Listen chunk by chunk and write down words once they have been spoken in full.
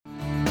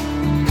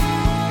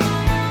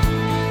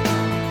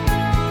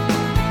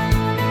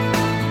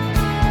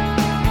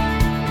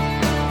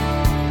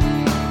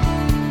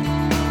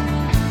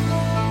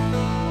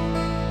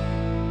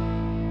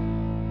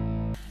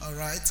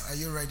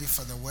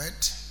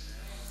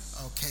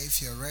Okay,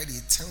 if you're ready,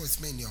 turn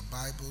with me in your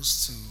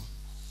Bibles to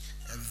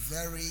a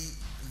very,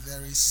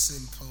 very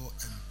simple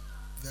and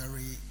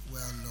very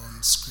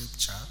well-known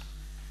scripture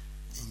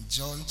in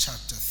John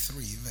chapter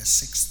 3, verse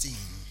 16.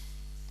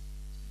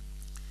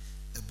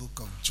 The book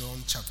of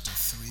John chapter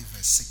 3,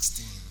 verse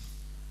 16.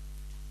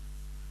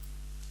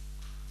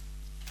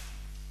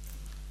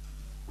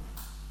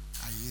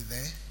 Are you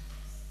there?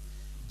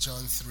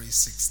 John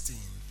 3:16.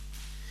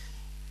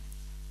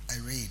 I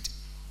read.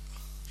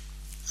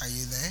 Are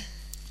you there?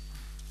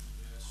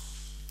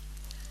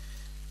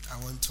 I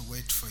want to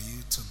wait for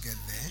you to get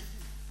there.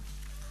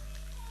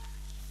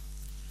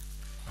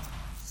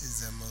 It's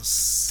the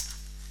most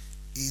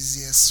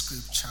easiest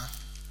scripture.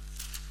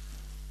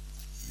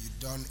 You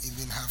don't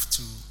even have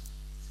to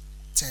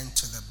turn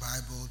to the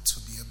Bible to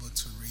be able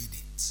to read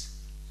it.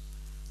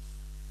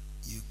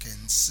 You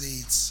can say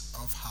it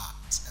off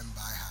heart and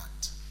by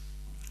heart.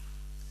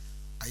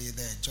 Are you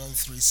there? John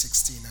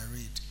 3:16, I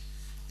read.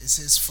 It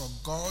says, For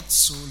God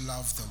so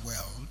loved the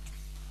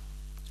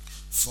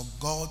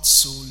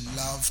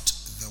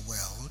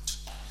world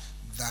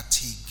that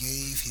he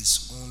gave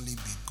his only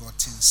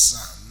begotten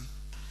Son,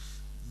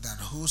 that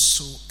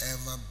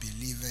whosoever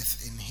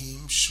believeth in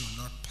him should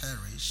not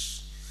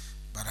perish,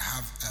 but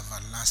have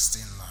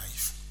everlasting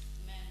life.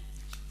 Amen.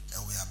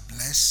 And we are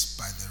blessed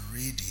by the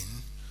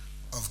reading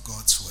of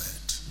God's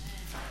word.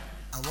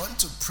 Amen. I want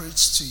to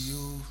preach to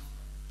you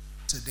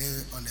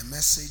today on a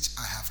message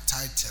I have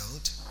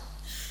titled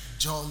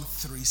John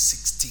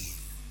 3:16.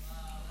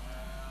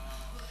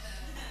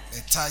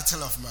 The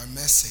title of my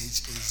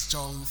message is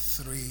John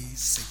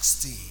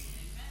 3:16.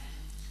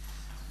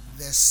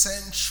 The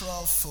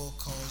central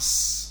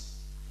focus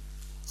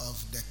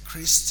of the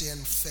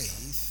Christian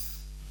faith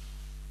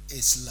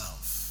is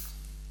love.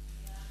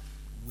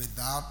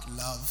 Without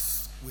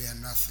love, we are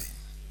nothing.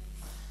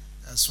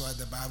 That's why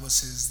the Bible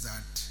says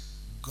that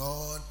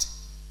God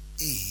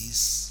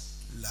is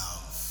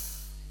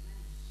love.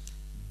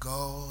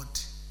 God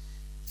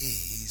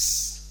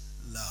is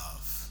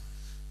love.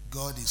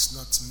 God is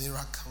not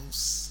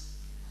miracles.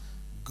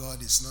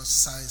 God is not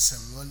signs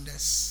and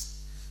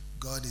wonders.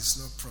 God is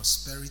not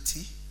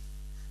prosperity.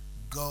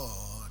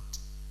 God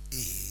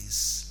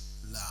is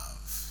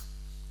love.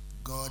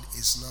 God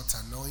is not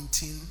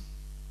anointing.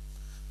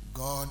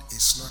 God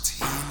is not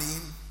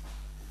healing.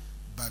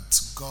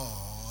 But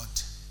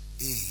God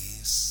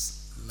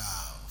is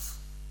love.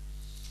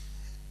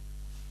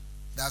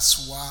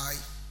 That's why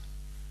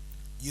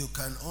you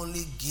can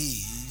only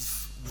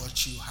give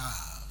what you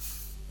have.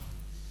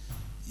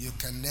 You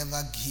can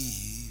never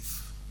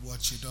give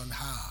what you don't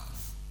have.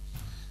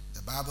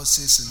 The Bible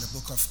says in the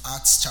book of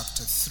Acts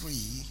chapter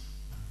 3,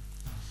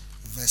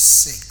 verse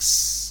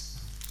 6.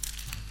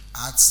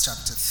 Acts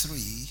chapter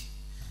 3,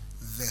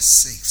 verse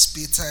 6.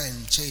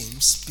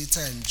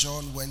 Peter and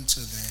John went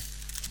to the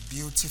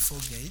beautiful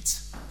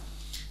gate.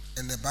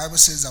 And the Bible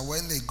says that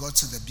when they got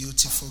to the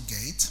beautiful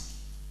gate,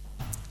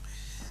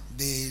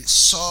 they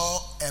saw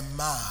a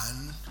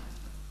man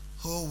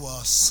who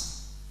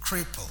was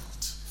crippled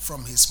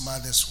from his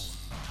mother's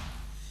womb.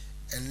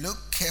 And look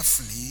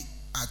carefully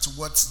at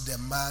what the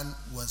man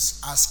was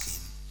asking.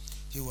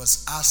 He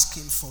was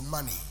asking for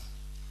money,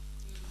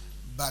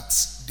 but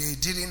they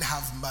didn't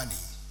have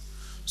money.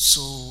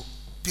 So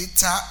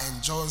Peter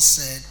and John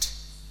said,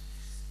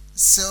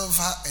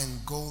 silver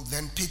and gold.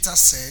 Then Peter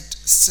said,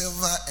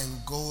 silver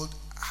and gold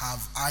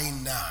have I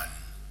none.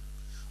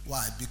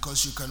 Why?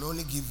 Because you can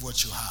only give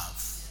what you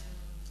have.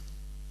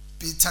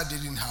 Peter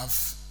didn't have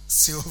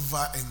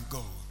silver and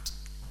gold.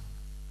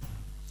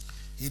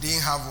 He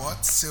didn't have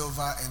what?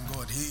 Silver and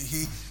gold.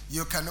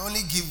 You can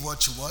only give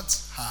what you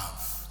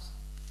have.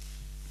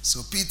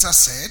 So Peter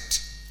said,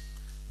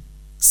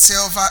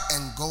 silver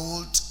and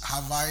gold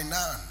have I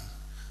none,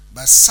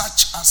 but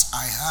such as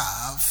I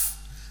have,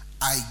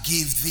 I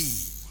give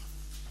thee.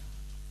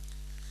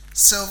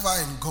 Silver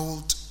and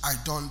gold I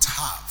don't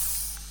have.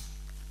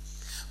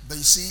 But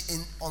you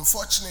see,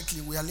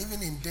 unfortunately, we are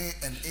living in day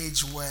and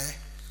age where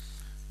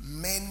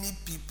many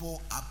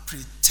people are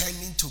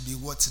pretending to be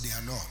what they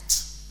are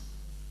not.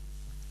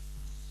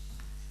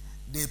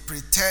 They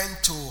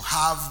pretend to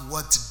have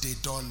what they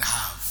don't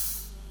have.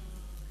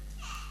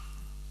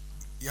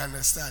 You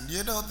understand?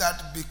 You know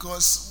that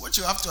because what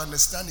you have to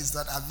understand is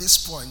that at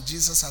this point,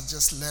 Jesus had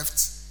just left.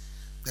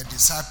 The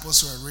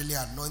disciples were really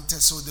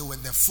anointed, so they were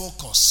the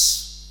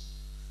focus.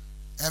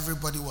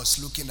 Everybody was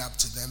looking up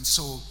to them.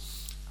 So,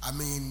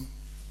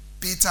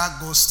 Peter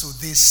goes to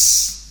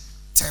this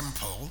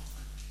temple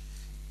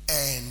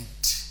and,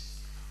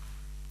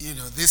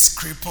 this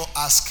cripple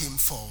asked him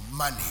for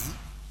money.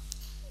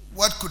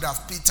 What could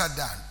have Peter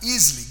done?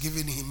 Easily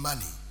giving him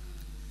money.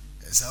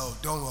 He said, oh,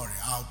 don't worry,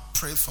 I'll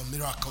pray for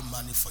miracle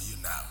money for you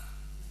now.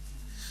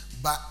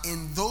 But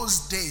in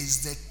those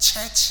days, the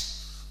church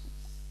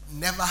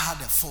never had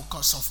a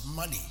focus of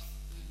money.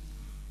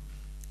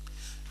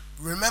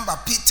 Remember,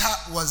 Peter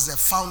was the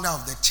founder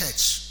of the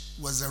church,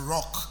 was a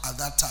rock at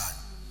that time.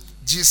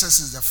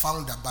 Jesus is the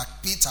founder, but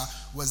Peter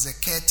was the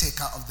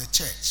caretaker of the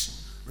church.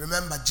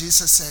 Remember,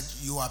 Jesus said,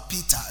 you are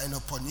Peter, and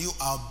upon you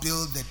I'll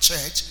build the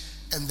church,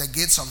 and the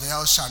gates of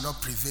hell shall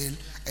not prevail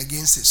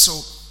against it.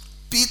 So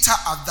Peter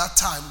at that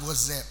time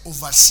was the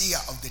overseer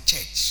of the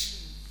church.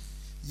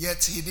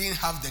 Yet he didn't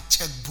have the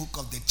checkbook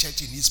of the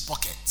church in his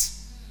pocket.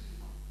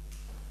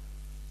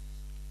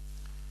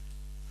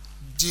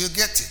 Do you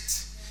get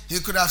it? He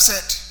could have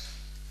said,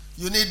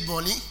 you need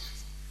money?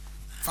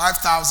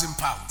 5,000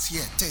 pounds.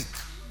 Here, take.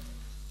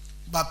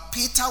 But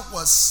Peter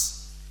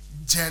was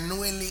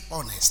genuinely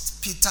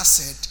honest. Peter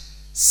said,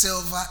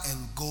 silver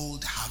and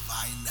gold have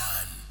I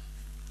none.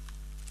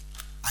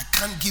 I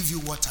can't give you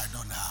what I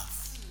don't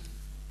have.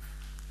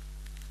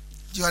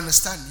 Do you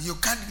understand? You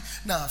can't.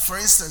 Now, for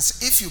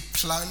instance, if you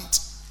plant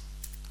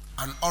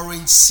an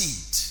orange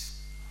seed,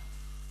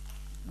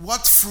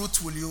 what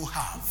fruit will you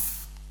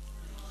have?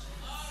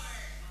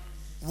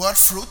 What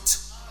fruit?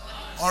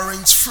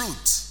 Orange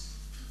fruit.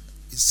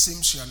 It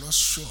seems you are not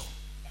sure.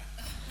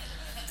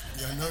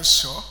 You are not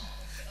sure?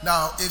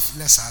 Now,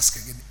 let's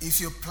ask again. If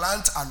you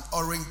plant an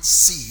orange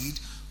seed,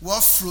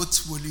 what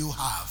fruit will you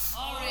have?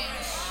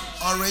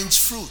 Orange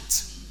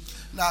fruit.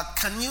 Now,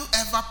 can you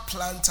ever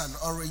plant an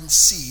orange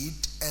seed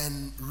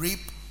and reap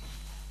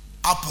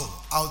apple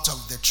out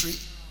of the tree?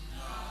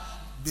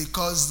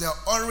 Because the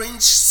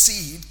orange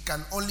seed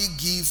can only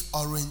give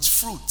orange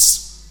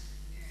fruits.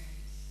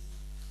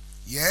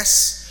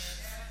 Yes?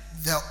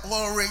 The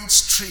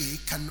orange tree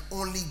can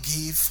only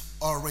give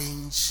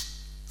orange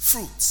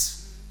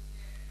fruits.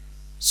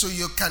 So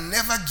you can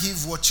never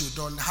give what you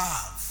don't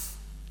have.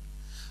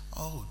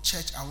 Oh,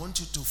 church, I want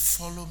you to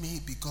follow me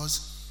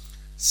because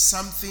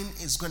something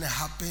is going to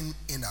happen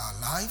in our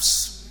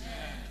lives.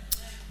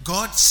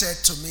 God said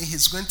to me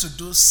he's going to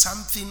do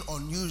something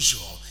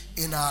unusual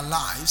in our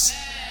lives,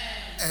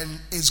 and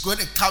it's going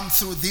to come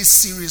through this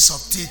series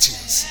of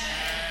teachings.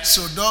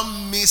 So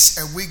don't miss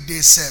a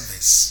weekday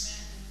service.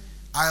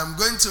 I am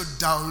going to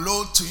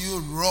download to you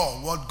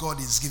raw what God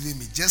is giving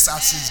me. Just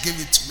as he's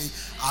giving it to me,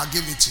 I'll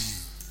give it to you.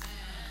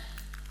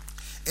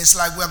 It's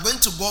like we're going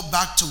to go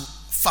back to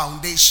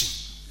foundation,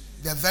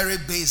 the very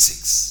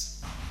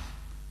basics,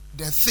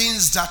 the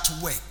things that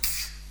work.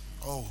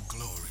 Oh,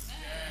 glory.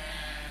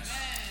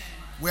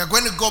 We're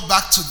going to go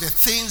back to the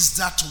things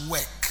that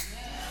work.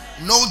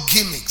 No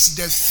gimmicks,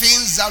 the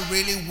things that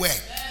really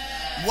work.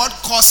 What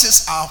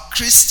causes our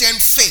Christian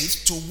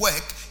faith to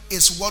work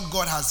is what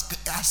God has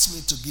asked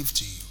me to give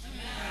to you.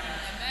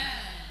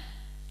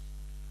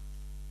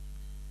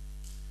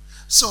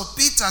 So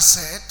Peter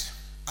said,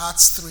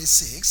 Acts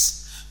 3:6,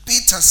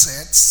 Peter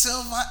said,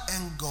 silver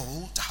and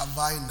gold have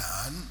I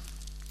none,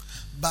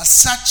 but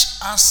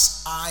such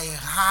as I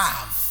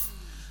have,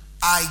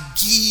 I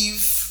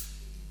give.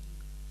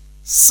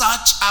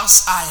 Such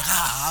as I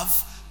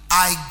have,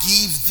 I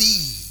give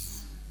thee.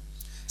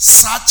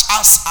 Such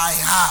as I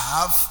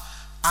have,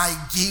 I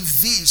give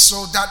thee.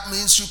 So that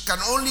means you can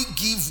only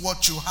give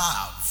what you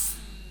have.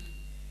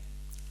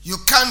 You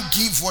can't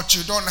give what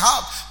you don't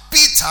have.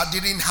 Peter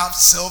didn't have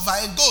silver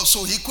and gold,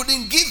 so he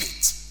couldn't give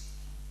it.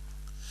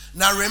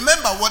 Now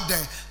remember what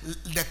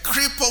the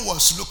cripple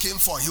was looking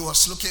for. He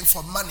was looking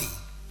for money.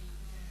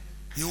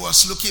 He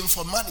was looking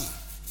for money.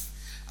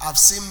 I've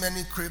seen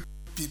many crippled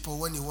people,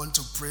 when you want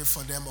to pray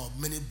for them, or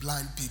many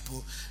blind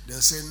people, they'll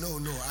say, no,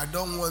 I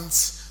don't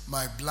want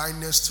my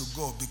blindness to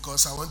go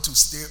because I want to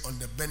stay on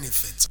the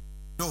benefits.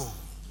 No.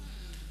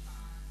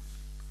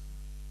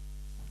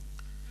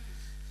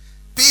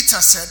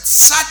 Peter said,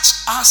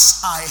 such as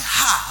I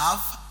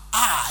have,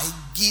 I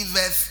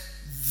giveth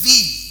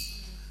thee.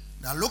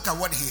 Now look at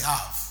what he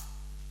have.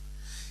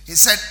 He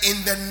said,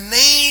 in the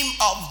name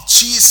of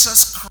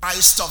Jesus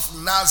Christ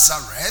of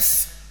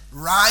Nazareth,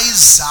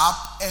 rise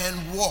up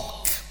and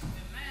walk.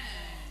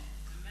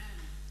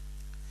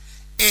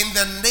 In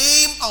the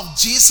name of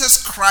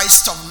Jesus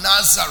Christ of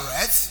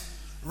Nazareth,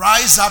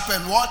 rise up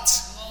and what?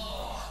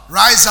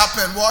 Rise up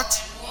and what?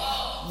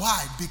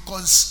 Why?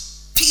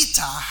 Because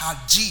Peter had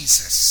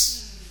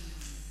Jesus,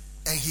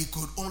 and he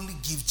could only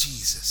give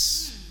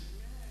Jesus.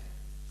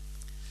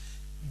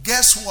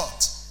 Guess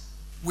what?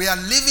 We are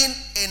living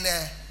in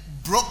a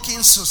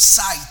broken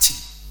society.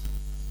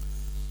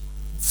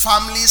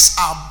 Families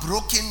are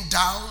broken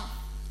down.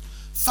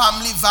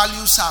 Family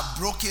values are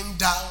broken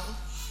down.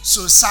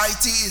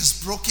 Society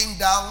is broken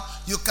down.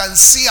 You can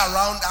see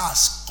around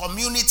us,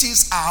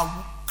 communities are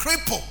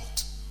crippled.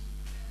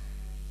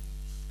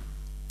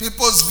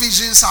 People's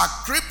visions are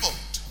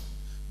crippled.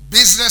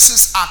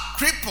 Businesses are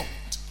crippled.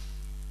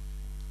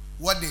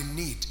 What they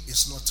need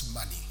is not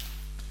money.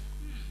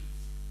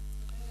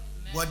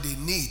 What they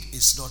need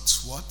is not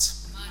what?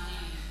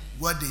 Money.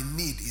 What they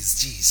need is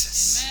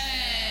Jesus.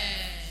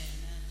 Amen.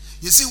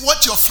 You see,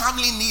 what your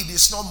family need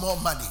is not more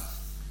money.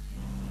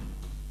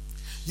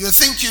 You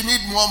think you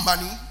need more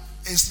money,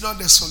 it's not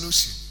the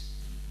solution.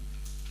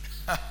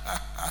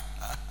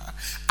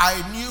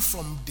 I knew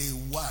from day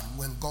one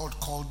when God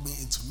called me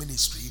into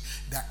ministry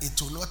that it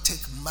will not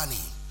take money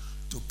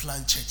to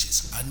plant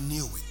churches. I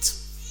knew it.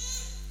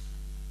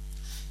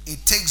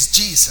 It takes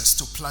Jesus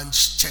to plant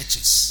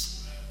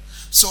churches.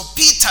 So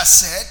Peter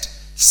said,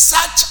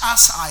 such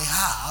as I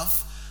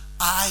have,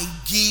 I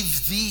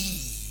give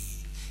thee.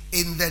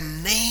 In the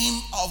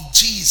name of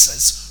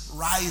Jesus,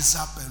 rise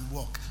up and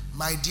walk.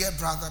 My dear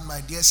brother,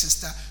 my dear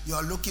sister, you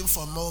are looking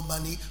for more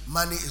money.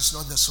 Money is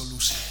not the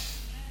solution.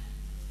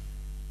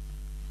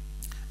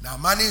 Now,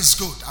 money is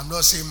good. I'm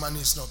not saying money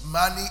is not.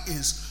 Money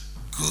is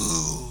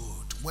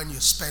good when you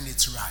spend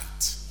it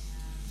right.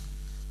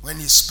 When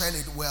you spend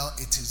it well,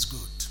 it is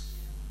good.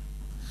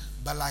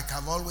 But like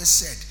I've always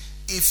said,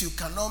 if you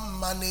cannot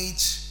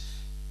manage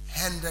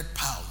 100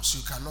 pounds,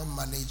 you cannot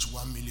manage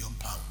 1 million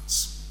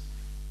pounds.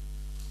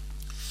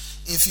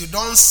 If you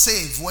don't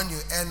save when you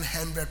earn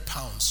 100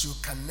 pounds, you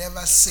can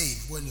never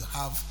save when you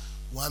have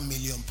 1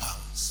 million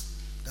pounds.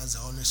 That's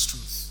the honest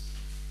truth.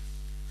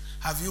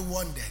 Have you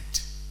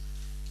wondered?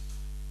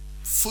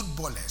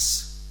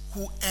 Footballers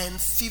who earn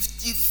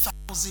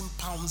 50,000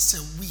 pounds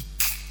a week,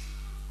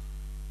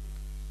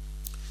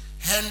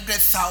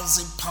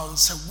 100,000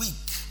 pounds a week,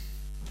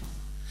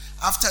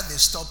 after they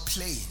stop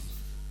playing,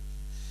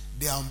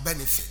 they are on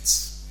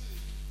benefits.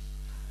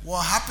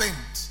 What happened?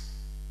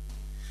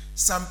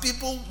 Some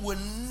people will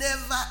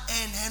never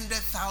earn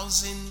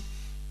 100,000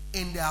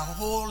 in their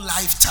whole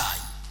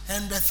lifetime,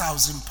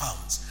 100,000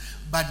 pounds,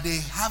 but they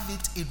have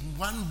it in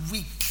 1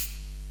 week.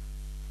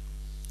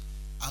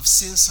 I've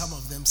seen some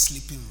of them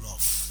sleeping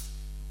rough.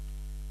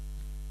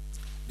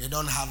 They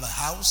don't have a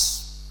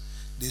house.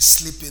 They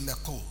sleep in the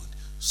cold.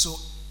 So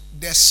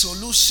the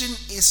solution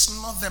is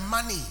not the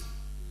money.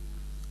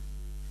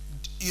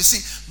 You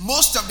see,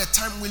 most of the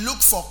time we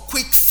look for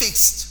quick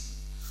fix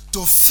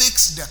to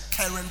fix the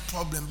current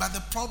problem. But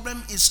the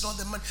problem is not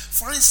the money.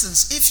 For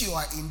instance, if you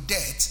are in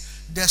debt,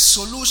 the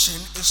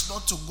solution is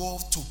not to go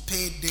to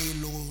payday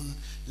loan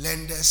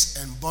lenders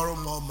and borrow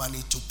more money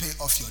to pay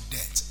off your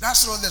debt.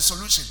 That's not the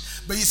solution.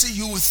 But you see,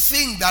 you will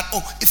think that,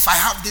 if I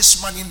have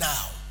this money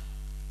now,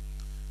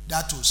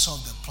 that will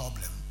solve the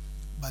problem.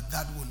 But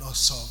that will not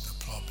solve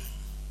the problem.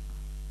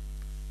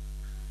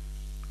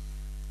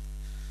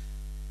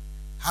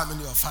 How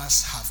many of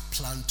us have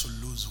planned to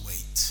lose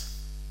weight?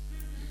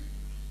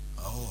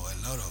 Oh,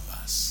 a lot of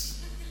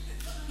us.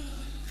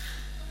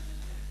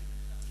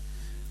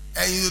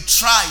 And you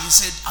try, you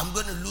said, I'm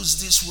going to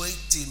lose this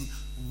weight in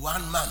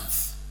 1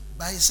 month.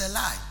 But it's a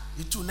lie.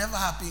 It will never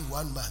happen in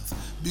 1 month.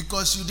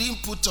 Because you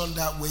didn't put on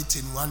that weight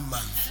in 1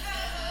 month.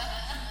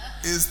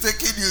 It's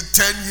taking you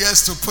 10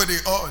 years to put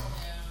it on.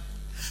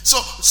 So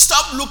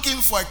stop looking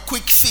for a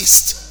quick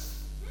fix.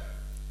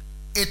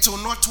 It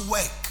will not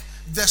work.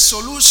 The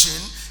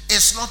solution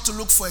is not to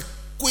look for a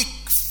quick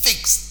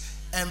fix.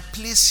 And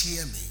please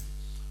hear me.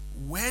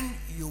 When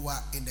you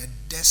are in a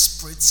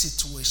desperate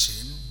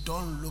situation,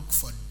 don't look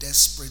for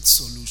desperate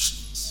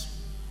solutions.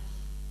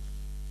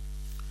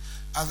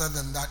 Other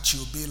than that,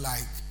 you'll be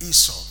like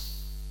Esau,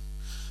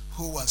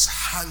 who was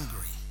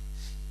hungry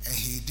and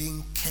he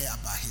didn't care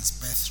about his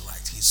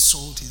birthright. He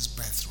sold his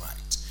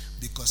birthright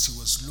because he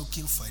was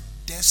looking for a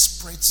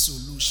desperate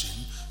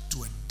solution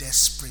to a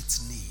desperate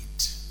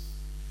need.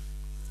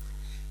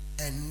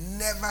 And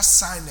never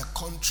sign a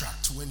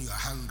contract when you are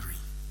hungry.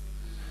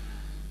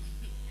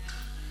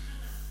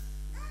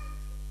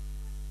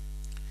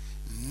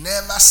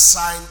 Never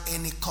sign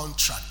any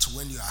contract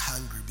when you are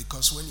hungry,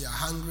 because when you are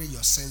hungry,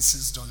 your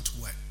senses don't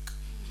work.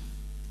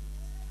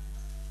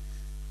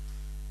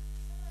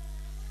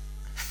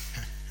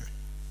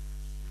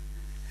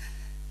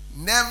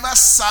 Never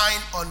sign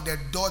on the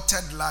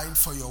dotted line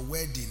for your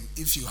wedding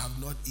if you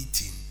have not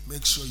eaten.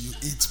 Make sure you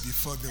eat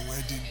before the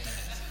wedding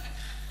day.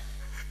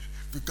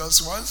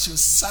 Because once you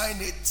sign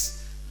it,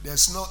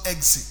 there's no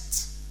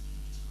exit.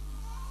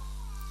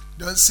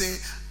 Don't say,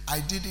 I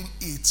didn't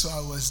eat, so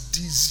I was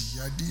dizzy.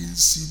 I didn't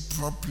see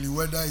properly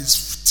whether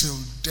it's till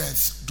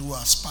death do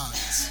us part.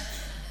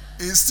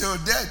 It's till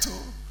death.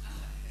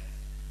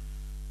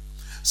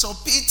 So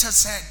Peter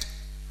said,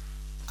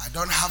 I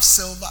don't have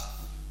silver,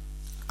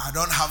 I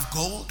don't have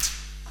gold,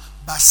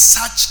 but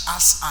such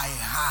as I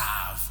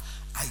have,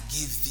 I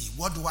give thee.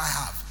 What do I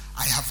have?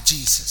 I have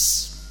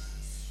Jesus.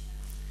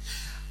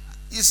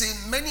 You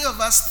see, many of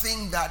us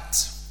think that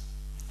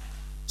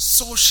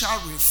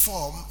social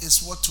reform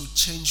is what will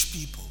change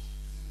people.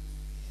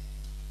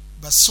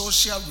 But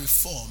social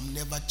reform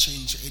never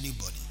changed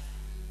anybody.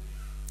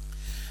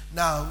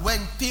 Now, when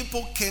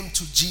people came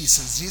to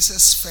Jesus,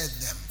 Jesus fed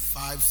them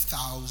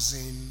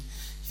 5,000,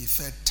 he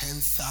fed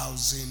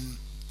 10,000,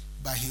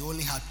 but he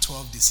only had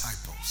 12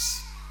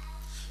 disciples.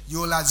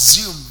 You will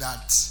assume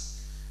that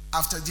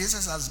after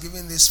Jesus has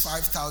given these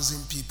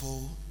 5,000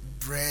 people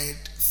bread,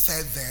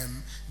 fed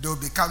them, they will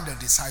become the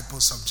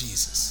disciples of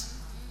Jesus.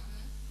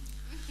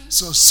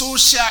 So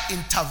social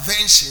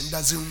intervention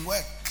doesn't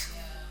work.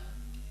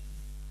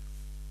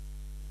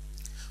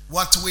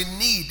 What we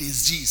need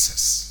is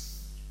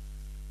Jesus.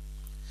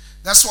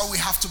 That's why we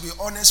have to be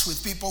honest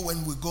with people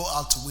when we go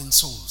out to win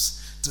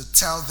souls, to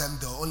tell them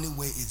the only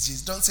way is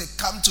Jesus. Don't say,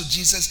 come to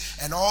Jesus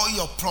and all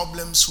your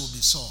problems will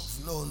be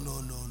solved. No.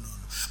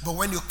 But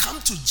when you come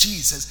to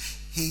Jesus,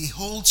 he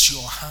holds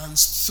your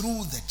hands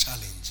through the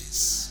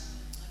challenges.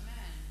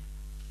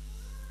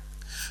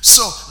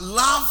 So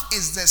love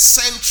is the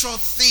central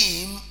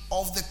theme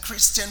of the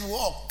Christian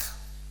walk.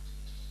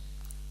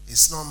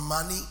 It's not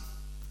money.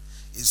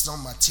 It's not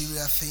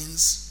material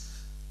things.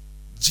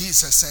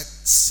 Jesus said,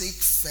 seek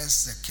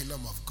first the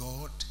kingdom of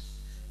God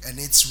and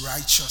its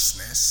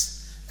righteousness,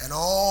 and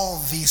all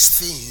these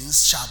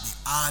things shall be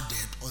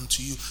added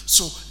unto you.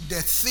 So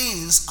the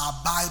things are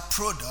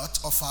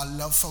byproduct of our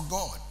love for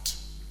God.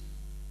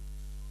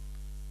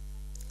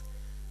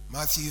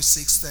 Matthew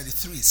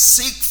 6:33.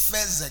 Seek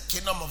first the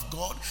kingdom of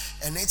God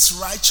and its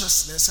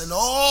righteousness, and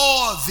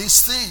all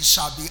these things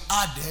shall be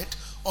added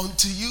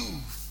unto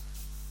you.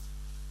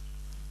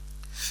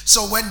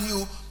 So when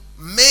you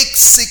make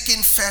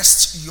seeking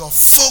first your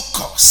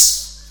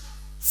focus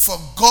for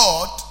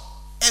God,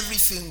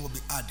 everything will be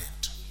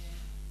added.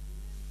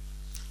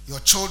 Your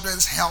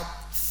children's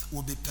health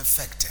will be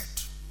perfected.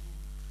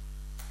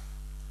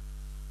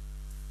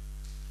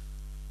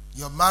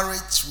 Your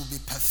marriage will be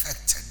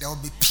perfected. There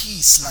will be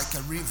peace like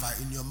a river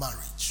in your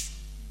marriage.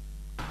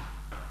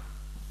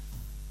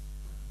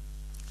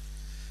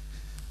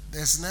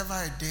 There's never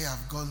a day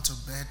I've gone to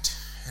bed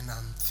and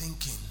I'm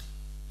thinking,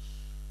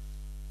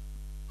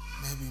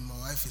 maybe my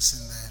wife is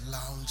in the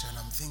lounge and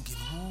I'm thinking,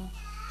 who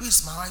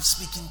is my wife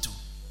speaking to?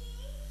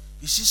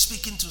 Is she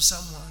speaking to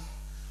someone?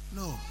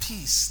 No,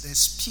 peace.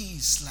 There's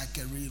peace like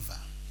a river.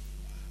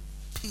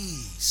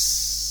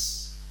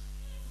 Peace.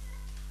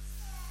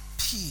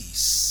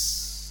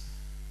 Peace.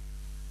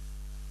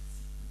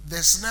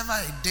 There's never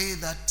a day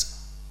that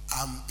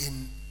I'm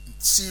in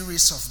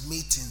series of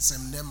meetings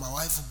and then my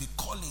wife will be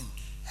calling,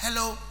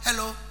 hello,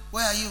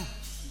 where are you?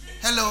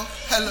 Hello.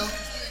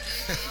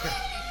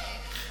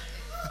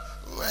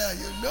 Where are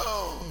you?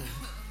 No.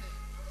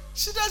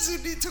 She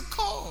doesn't need to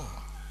call.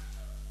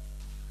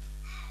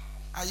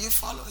 Are you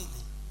following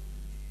me?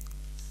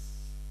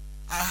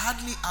 I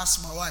hardly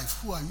ask my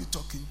wife, who are you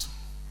talking to?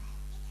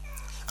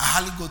 I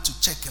hardly go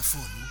to check her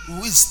phone.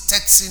 Who is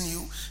texting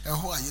you and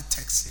who are you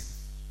texting?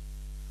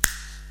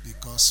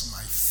 Because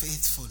my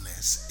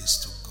faithfulness is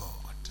to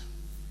God.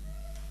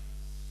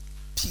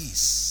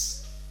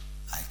 Peace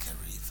like a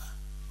river.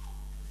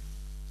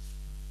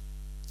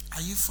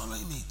 Are you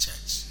following me,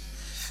 church?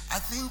 I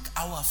think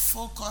our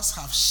focus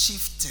have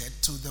shifted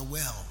to the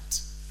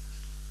world.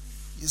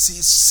 You see,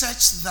 it's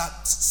such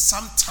that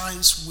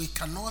sometimes we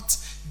cannot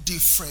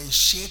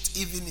differentiate,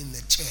 even in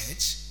the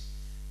church,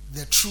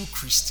 the true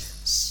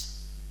Christians.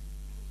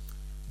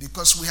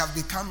 Because we have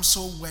become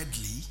so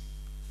worldly,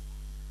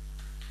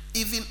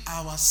 even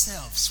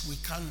ourselves, we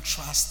cannot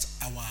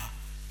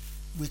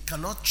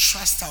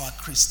trust our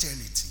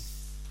Christianity.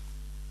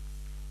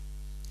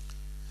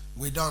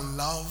 We don't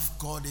love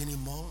God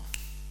anymore.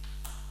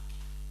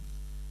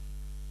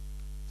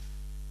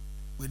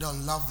 We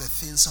don't love the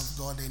things of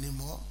God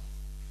anymore.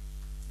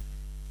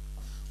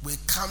 We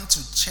come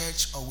to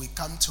church or we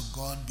come to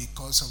God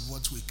because of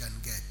what we can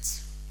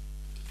get.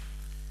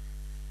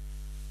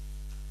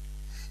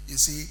 You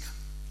see,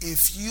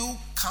 if you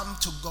come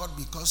to God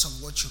because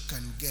of what you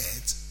can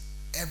get,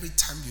 every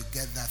time you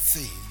get that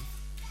thing,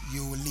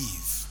 you will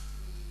leave.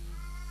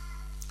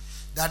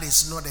 That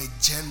is not a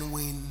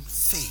genuine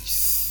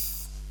faith.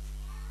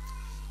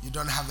 You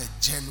don't have a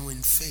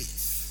genuine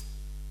faith.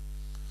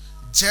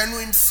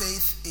 Genuine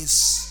faith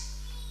is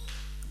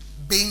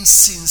being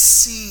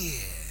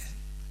sincere,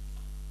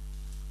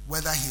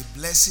 whether he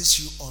blesses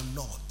you or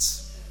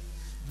not.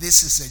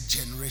 This is a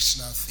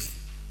generational thing.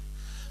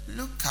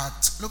 Look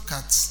at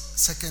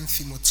 2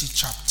 Timothy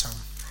chapter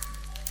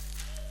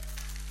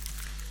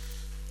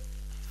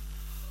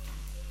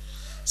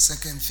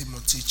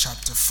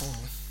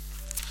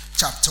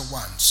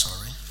 1,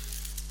 sorry.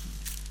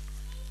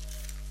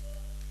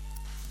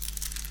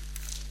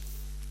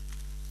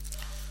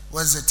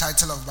 What's the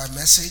title of my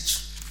message?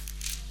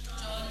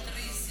 John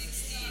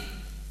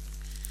 3:16.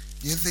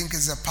 Do you think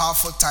it's a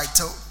powerful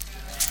title?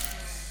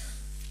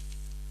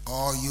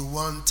 Or you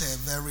want a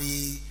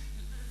very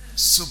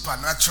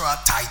supernatural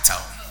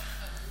title?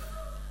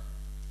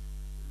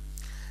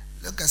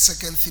 Look at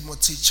 2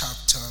 Timothy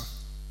chapter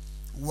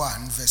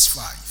 1 verse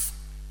 5.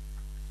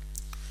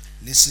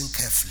 Listen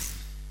carefully.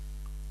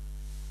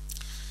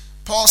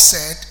 Paul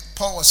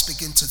was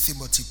speaking to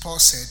Timothy. Paul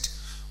said,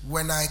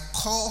 when I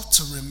call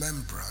to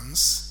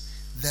remembrance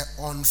the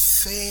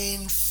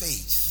unfeigned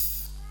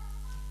faith.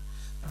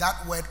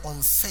 That word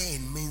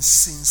unfeigned means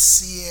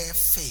sincere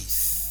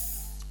faith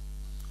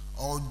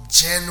or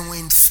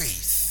genuine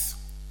faith.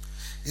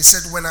 He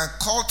said, when I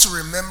call to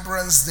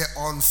remembrance the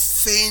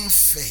unfeigned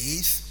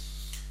faith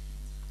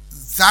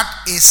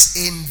that is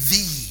in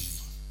thee,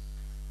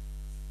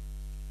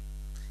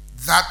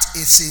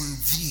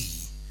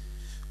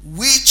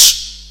 which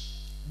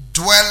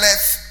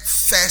dwelleth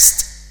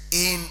first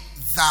in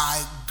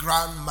thy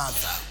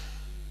grandmother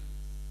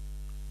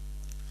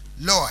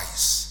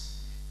Lois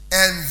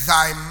and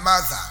thy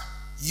mother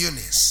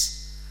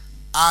Eunice,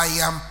 I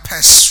am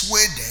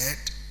persuaded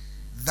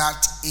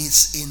that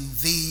is in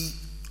thee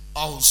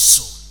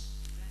also.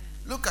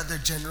 Look at the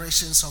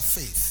generations of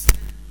faith.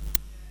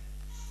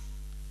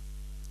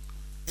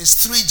 It's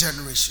 3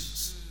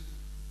 generations.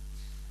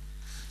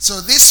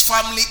 So this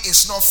family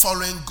is not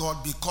following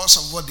God because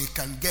of what they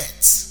can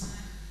get.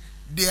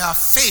 Their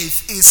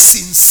faith is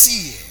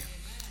sincere.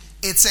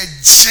 It's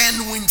a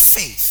genuine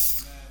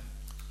faith.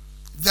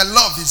 The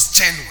love is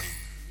genuine.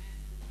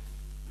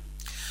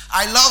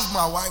 I love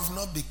my wife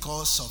not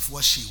because of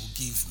what she will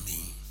give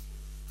me.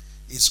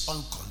 It's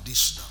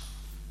unconditional.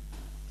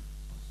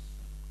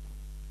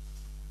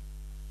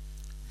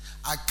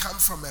 I come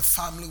from a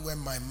family where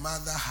my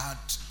mother had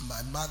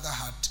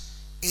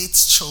 8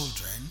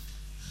 children.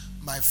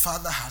 My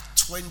father had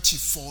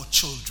 24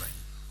 children.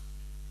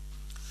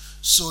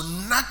 So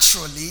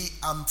naturally,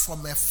 I'm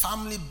from a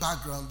family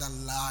background that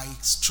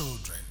likes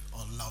children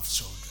or loves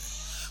children.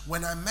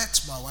 When I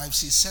met my wife,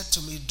 she said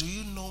to me, "Do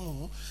you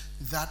know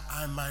that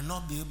I might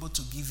not be able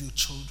to give you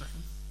children?"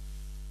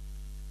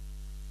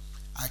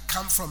 I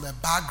come from a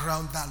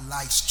background that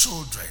likes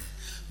children.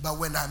 But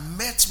when I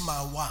met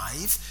my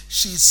wife,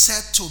 she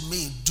said to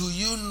me, "Do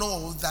you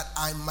know that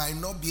I might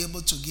not be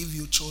able to give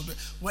you children?"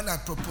 When I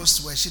proposed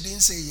to her, she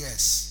didn't say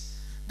yes.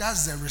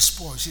 That's the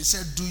response. She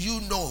said, "Do you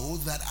know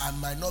that I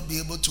might not be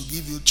able to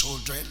give you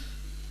children?"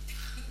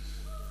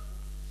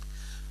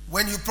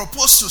 When you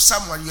propose to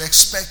someone, you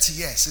expect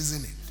yes,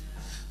 isn't it?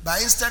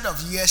 But instead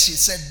of yes, she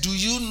said, "Do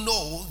you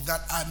know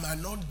that I might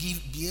not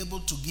be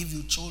able to give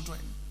you children?"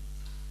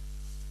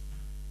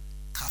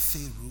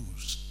 Cafe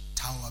Rouge,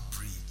 Tower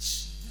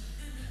Bridge,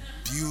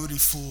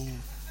 beautiful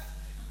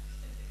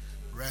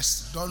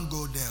rest. Don't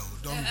go there.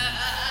 Don't go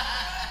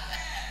there.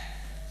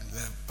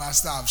 The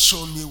pastor have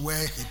shown me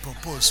where he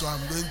proposed, so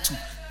I'm going to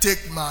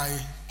take my.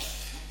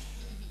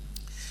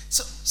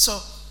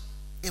 So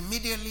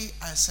immediately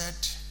I said,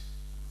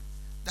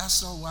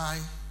 "That's not why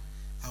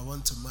I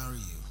want to marry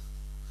you.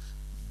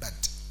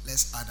 But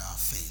let's add our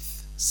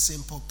faith."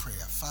 Simple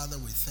prayer. Father,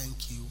 we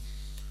thank you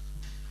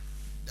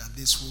that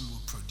this womb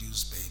will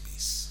produce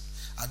babies.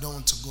 I don't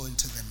want to go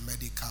into the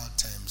medical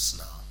terms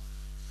now.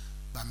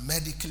 But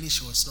medically,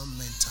 she was not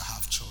meant to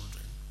have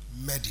children.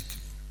 Medically.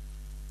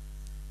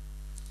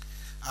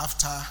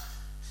 After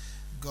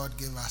God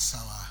gave us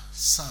our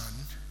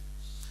son,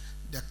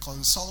 the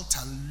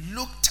consultant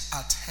looked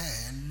at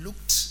her,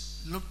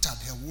 looked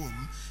at her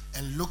womb,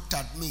 and looked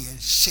at me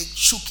and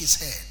shook his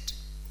head.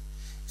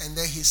 And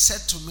then he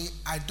said to me,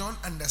 "I don't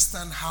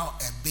understand how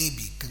a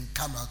baby can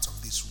come out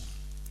of this womb."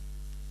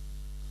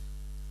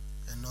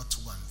 And not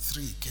 1,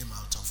 3 came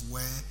out of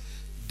where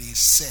they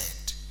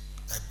said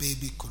a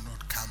baby could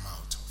not come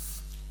out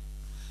of.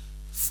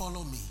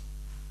 Follow me.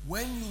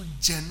 When you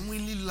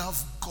genuinely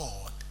love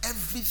God,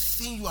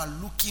 everything you are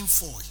looking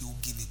for, He will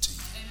give it to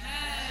you.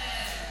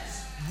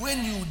 Amen.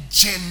 When you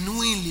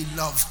genuinely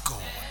love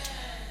God,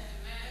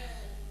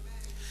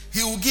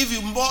 He will give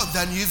you more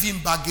than you even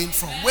bargained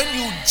for. When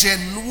you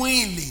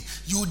genuinely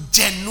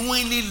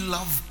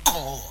love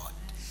God,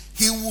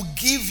 He will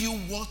give you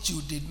what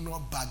you did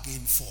not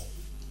bargain for.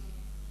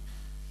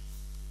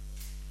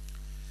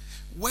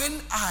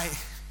 When I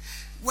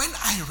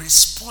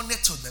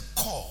responded to the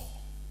call,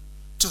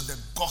 to the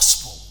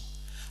gospel,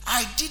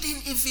 I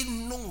didn't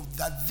even know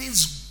that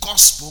this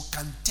gospel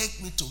can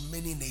take me to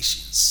many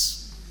nations.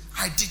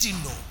 I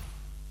didn't know.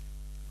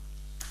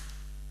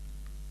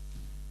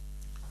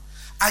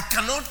 I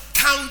cannot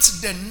count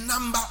the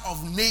number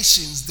of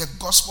nations the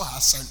gospel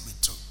has sent me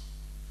to.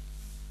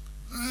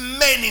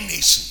 Many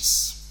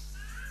nations.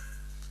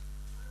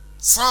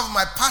 Some of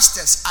my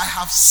pastors, I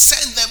have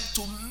sent them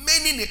to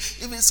many,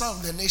 even some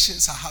of the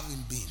nations I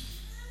haven't been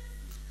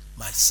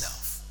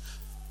myself.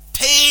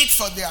 Paid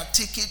for their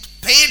ticket,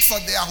 paid for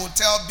their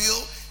hotel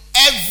bill,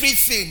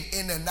 everything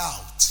in and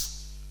out.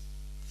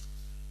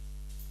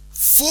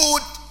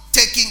 Food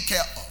taken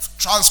care of,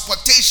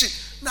 transportation.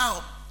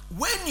 Now,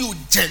 when you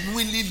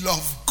genuinely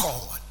love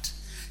God,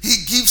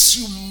 He gives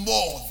you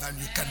more than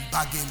you can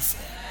bargain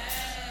for.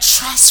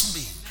 Trust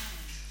me,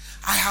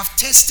 I have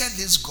tasted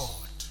this God.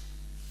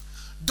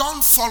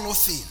 Don't follow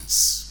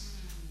things.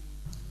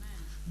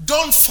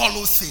 Don't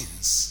follow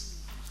things.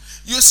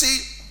 You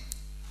see,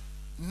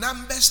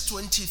 Numbers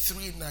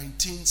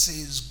 23:19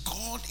 says,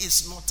 "God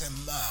is not a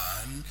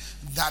man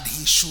that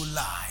He should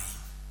lie."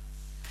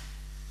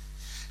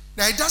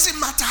 Now it doesn't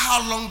matter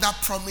how long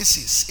that promise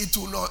is, it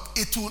will not,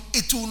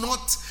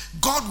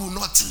 God will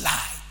not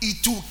lie.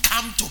 It will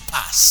come to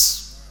pass.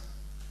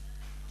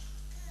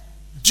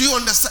 Do you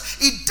understand?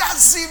 It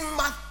doesn't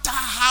matter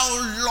how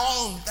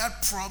long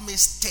that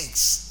promise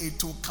takes,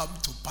 it will come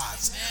to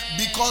pass.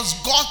 Because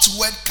God's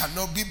word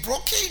cannot be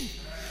broken.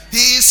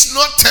 He is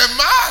not a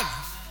man.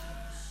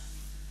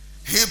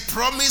 He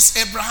promised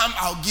Abraham,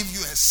 "I'll give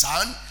you a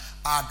son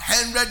at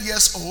 100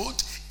 years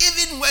old,"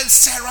 even when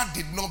Sarah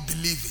did not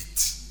believe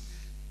it.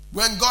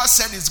 When God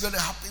said it's going to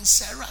happen,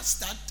 Sarah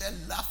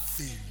started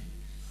laughing.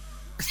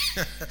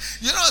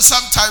 You know,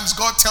 sometimes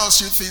God tells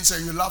you things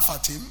and you laugh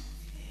at Him.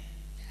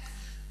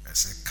 I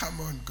say,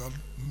 "Come on, God,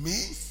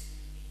 me?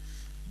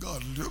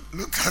 God,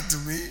 look at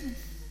me.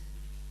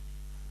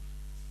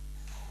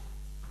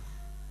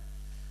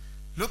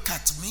 Look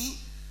at me."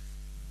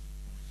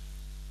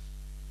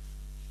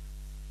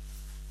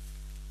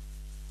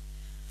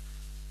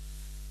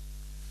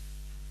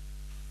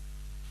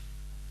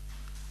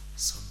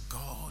 So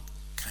God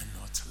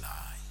cannot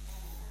lie.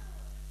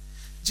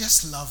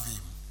 Just love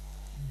him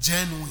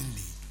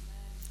genuinely.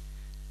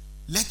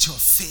 Let your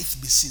faith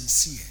be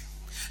sincere.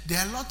 There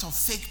are a lot of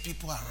fake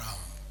people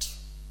around.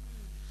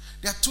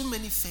 There are too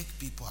many fake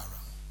people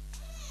around.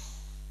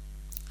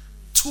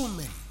 Too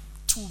many.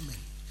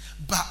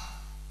 But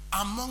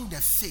among the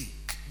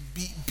fake,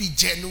 be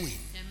genuine.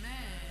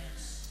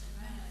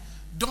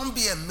 Don't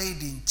be a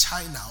made in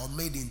China or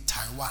made in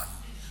Taiwan.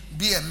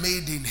 Be a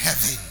made in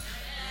heaven.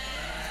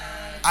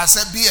 I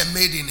said be a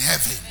made in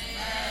heaven.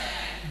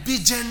 Be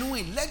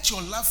genuine. Let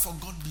your love for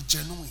God be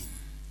genuine.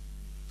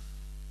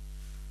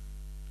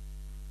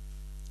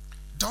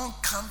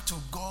 Don't come to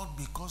God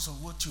because of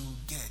what you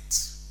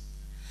get.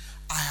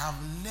 I have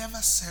never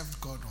served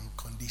God on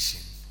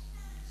condition.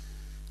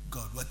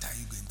 God, what are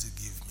you going to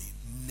give me?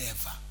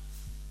 Never.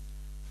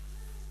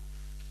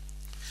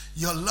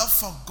 Your love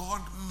for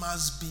God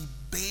must be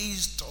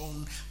based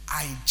on,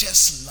 I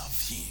just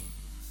love him.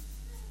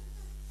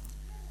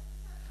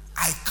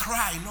 I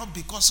cry not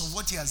because of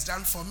what he has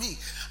done for me.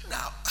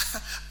 Now,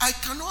 I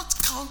cannot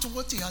count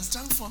what he has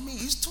done for me.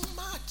 It's too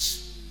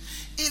much.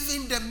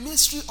 Even the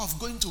mystery of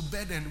going to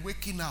bed and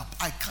waking up,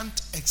 I can't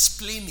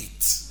explain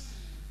it.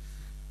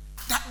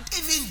 That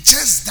even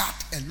just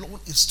that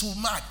alone is too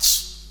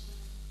much.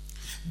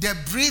 The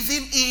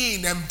breathing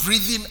in and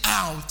breathing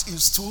out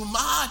is too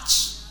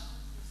much.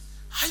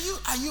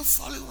 Are you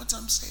following what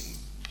I'm saying?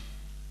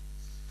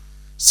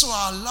 So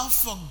our love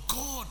for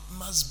God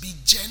must be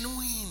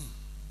genuine.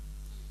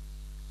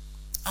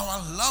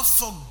 Our love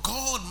for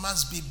God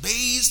must be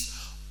based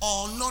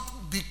on not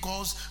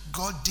because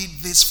God did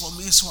this for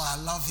me so I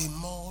love him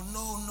more.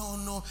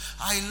 No.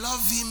 I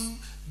love him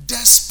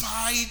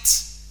despite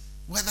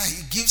whether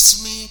he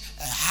gives me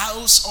a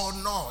house or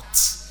not.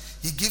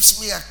 He gives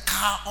me a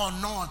car or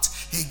not.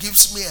 He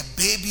gives me a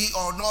baby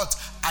or not.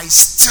 I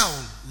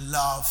still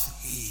love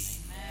him.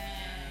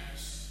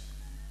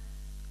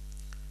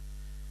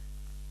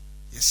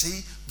 You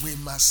see, we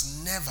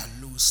must never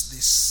lose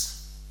this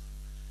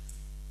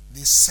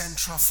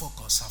central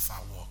focus of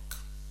our work.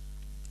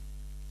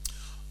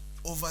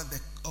 Over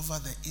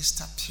the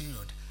Easter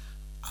period,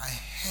 I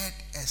heard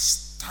a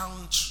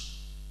staunch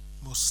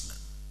Muslim,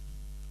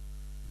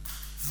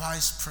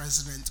 vice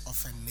president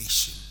of a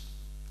nation,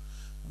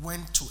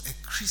 went to a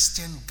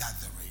Christian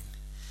gathering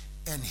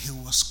and he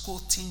was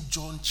quoting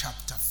John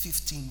chapter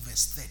 15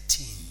 verse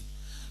 13.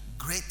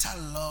 Greater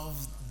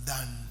love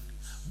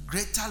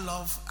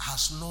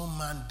has no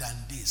man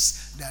than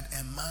this, that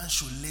a man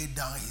should lay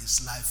down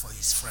his life for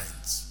his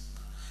friends.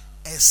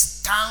 A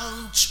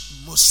staunch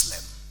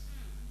Muslim.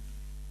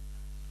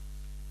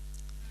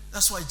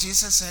 That's why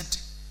Jesus said,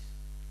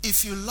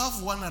 if you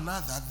love one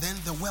another, then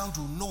the world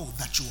will know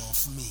that you are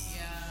of me.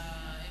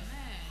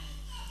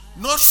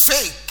 Not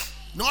fake.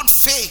 Not,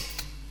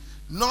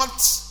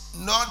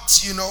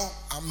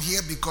 I'm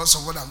here because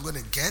of what I'm going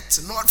to get.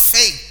 Not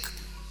fake.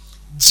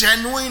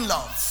 Genuine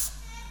love.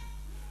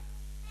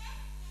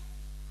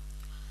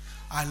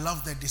 I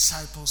love the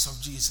disciples of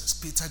Jesus,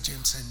 Peter,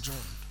 James, and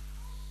John.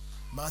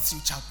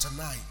 Matthew chapter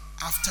 9.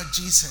 After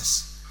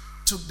Jesus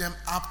took them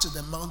up to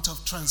the Mount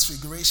of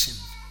Transfiguration,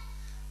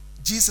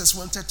 Jesus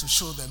wanted to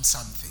show them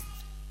something.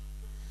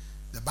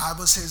 The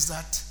Bible says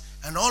that,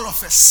 and all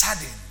of a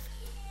sudden,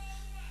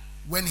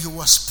 when he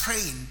was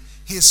praying,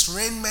 his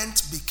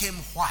raiment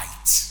became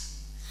white.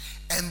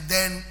 And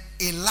then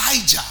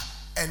Elijah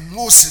and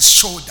Moses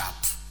showed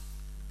up.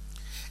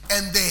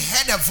 And they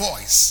heard a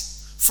voice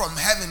from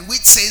heaven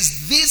which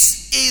says,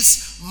 this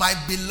is my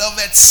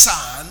beloved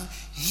Son,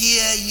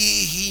 hear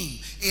ye him,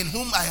 in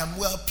whom I am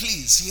well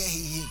pleased, hear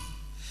ye him.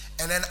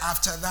 And then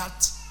after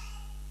that,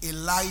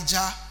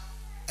 Elijah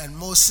and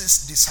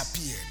Moses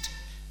disappeared.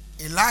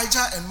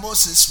 Elijah and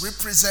Moses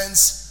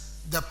represents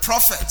the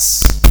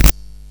prophets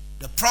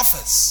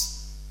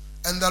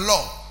and the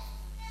law.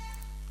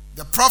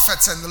 The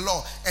prophets and the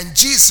law. And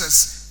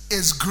Jesus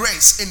is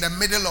grace in the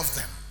middle of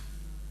them.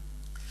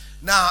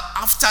 Now,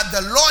 after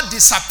the law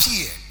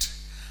disappeared,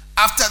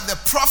 after the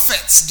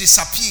prophets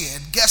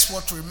disappeared, guess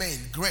what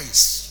remained?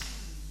 Grace.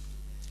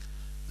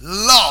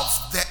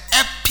 Love, the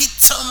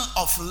epitome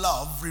of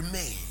love,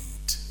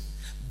 remained.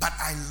 But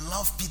I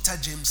love Peter,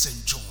 James,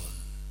 and John.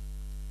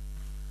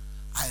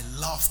 I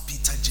love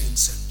Peter,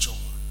 James, and John.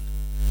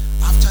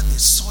 After they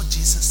saw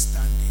Jesus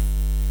standing,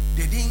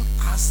 they didn't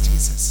ask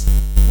Jesus,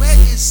 where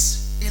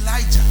is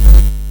Elijah?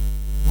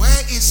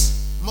 Where is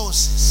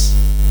Moses?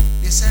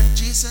 They said,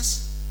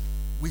 Jesus,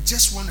 we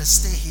just want to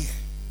stay here.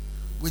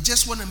 We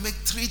just want to make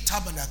 3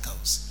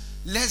 tabernacles.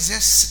 Let's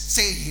just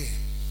stay here.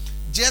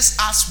 Just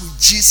as with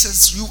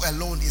Jesus, you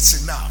alone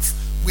is enough.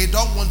 We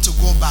don't want to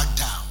go back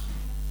down.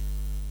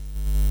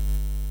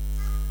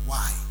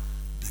 Why?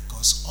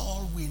 Because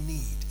all we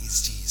need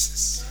is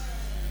Jesus.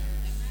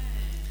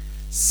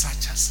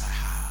 Such as I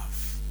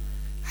have,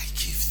 I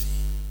give thee.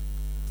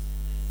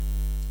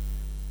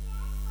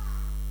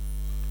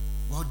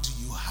 What do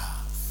you have?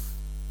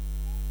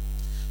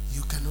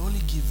 You can only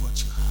give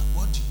what you have.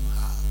 What do you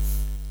have?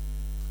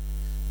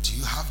 Do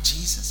you have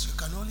Jesus? You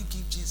can only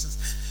give Jesus.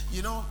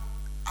 You know,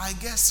 I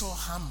get so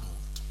humbled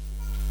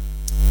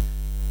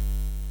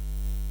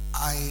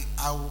I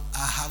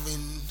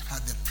haven't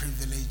had the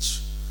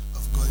privilege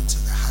of going to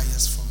the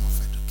highest form of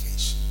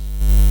education.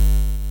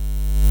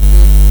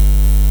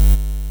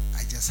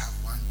 I just have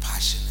one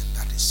passion, and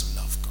that is to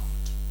love God.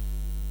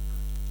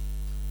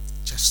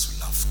 Just to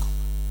love God.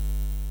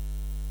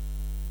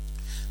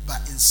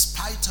 But in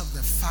spite of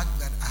the fact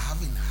that I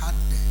haven't had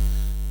the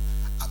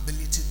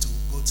ability to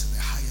go to the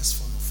highest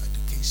form of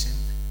education,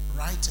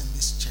 right in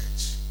this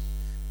church,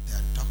 there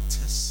are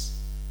doctors,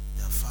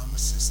 there are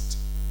pharmacists,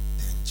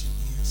 there are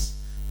engineers,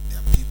 there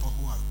are people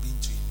who have been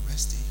to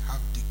university,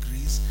 have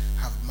degrees,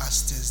 have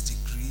master's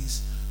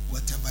degrees,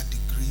 whatever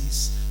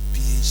degrees,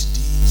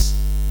 PhDs,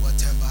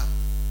 whatever.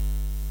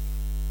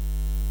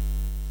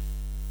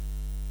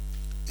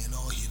 In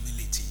all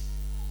humility,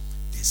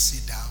 they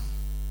sit down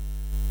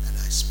and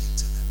I speak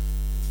to them.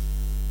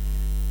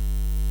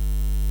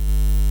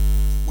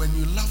 When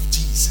you love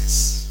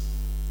Jesus,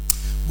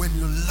 when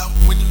you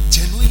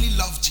genuinely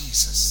love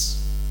Jesus,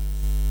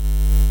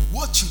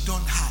 what you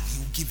don't have,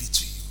 He'll give it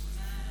to you.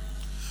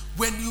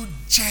 When you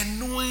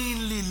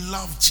genuinely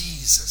love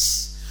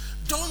Jesus,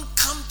 don't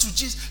come to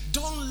Jesus,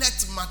 don't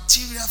let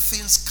material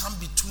things come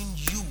between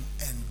you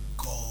and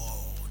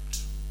God.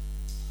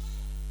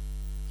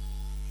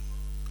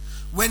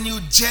 When you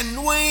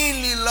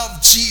genuinely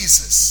love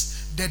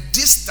Jesus, the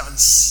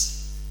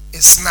distance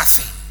is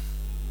nothing.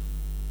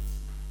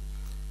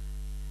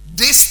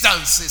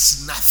 Distance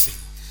is nothing.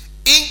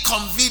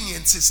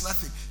 Inconvenience is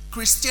nothing.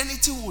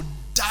 Christianity will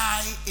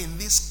die in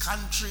this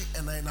country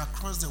and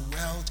across the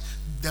world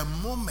the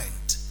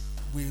moment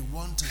we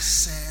want to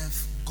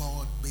serve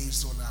God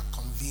based on our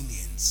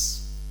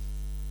convenience.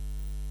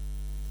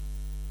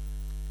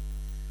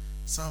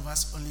 Some of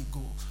us only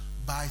go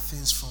buy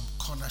things from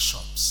corner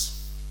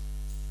shops.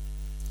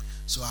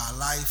 So our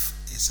life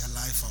is a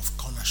life of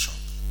corner shop.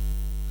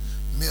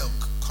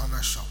 Milk,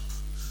 corner shop.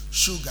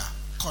 Sugar,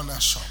 corner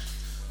shop.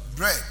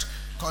 Bread,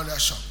 corner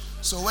shop.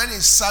 So when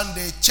it's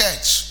Sunday,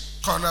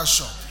 church, corner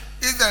shop.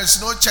 If there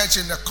is no church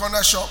in the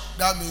corner shop,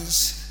 that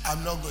means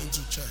I'm not going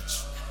to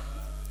church.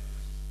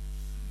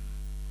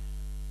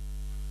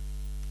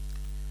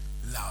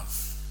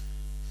 Love.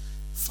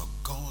 For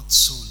God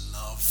so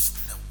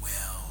loved the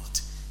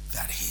world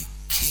that He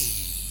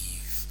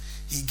gave.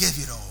 He gave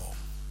it all.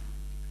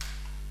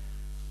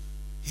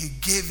 He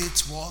gave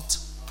it what?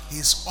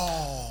 His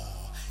all.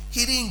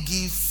 He didn't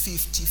give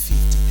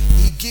 50-50.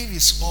 He gave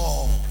His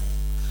all.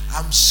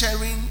 I'm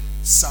sharing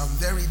some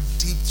very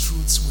deep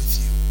truths with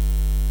you.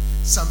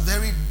 Some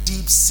very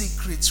deep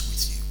secrets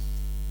with you.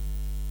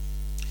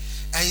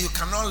 And you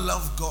cannot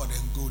love God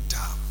and go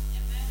down.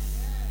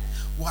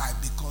 Why?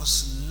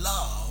 Because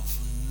love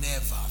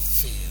never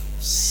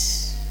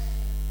fails.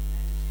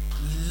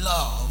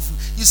 Love.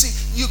 You see,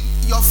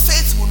 your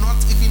faith will not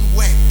even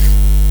work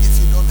if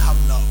you don't have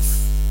love.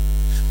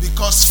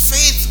 Because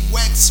faith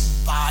works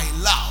by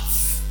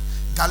love.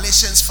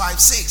 Galatians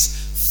 5:6.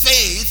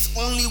 Faith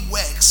only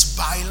works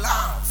by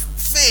love.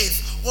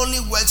 Faith only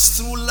works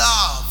through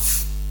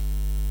love.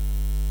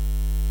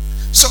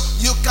 So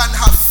you can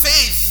have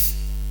faith,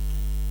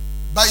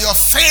 but your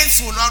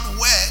faith will not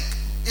work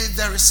if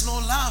there is no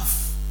love.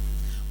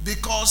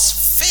 Because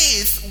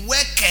faith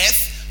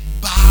worketh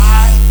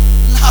by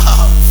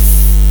love.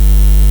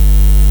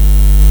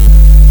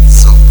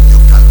 So you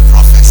can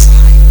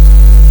prophesy,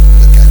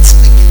 you can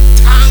speak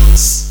in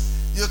tongues,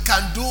 you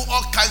can do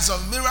all kinds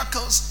of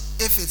miracles.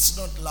 If it's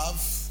not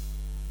love,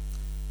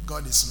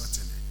 God is not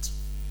in it.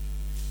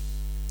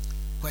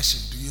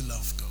 Question: do you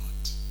love God?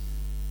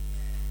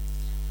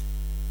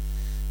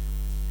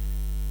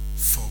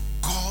 For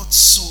God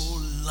so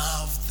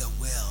loved the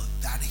world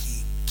that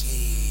He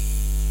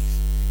gave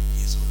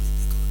His only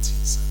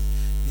begotten Son.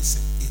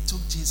 Listen, it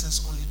took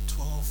Jesus only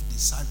 12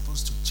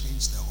 disciples to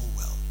change the whole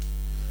world.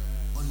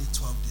 Only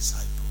 12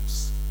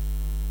 disciples.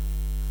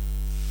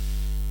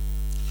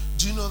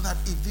 Do you know that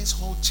if this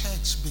whole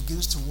church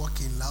begins to walk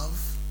in love,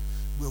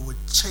 we will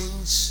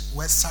change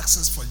West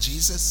Sussex for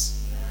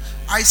Jesus?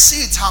 I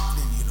see it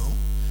happening, you know.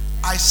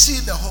 I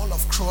see the whole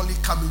of Crawley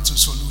coming to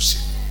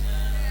solution.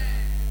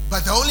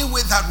 But the only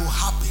way that will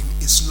happen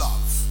is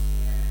love.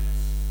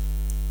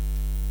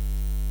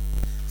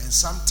 And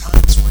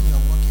sometimes when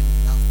you're walking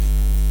in love,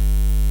 people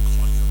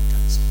call you all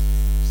kinds of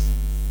names.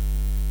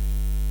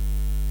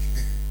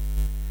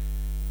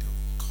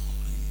 They'll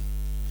call you.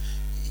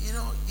 You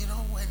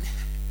know when,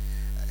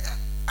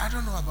 I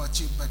don't know about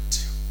you, but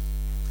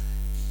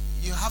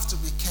you have to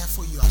be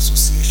careful your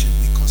association,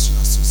 because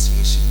your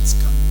associations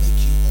can make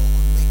you or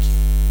unmake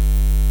you.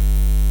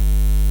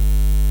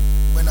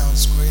 When I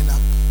was growing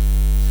up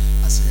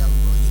as a young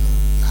boy,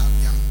 you have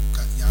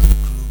young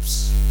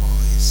groups,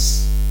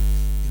 boys,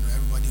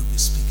 everybody will be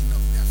speaking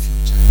of their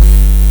future.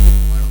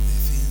 One of the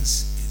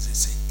things is they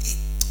say, hey,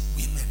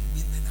 women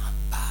are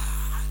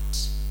bad.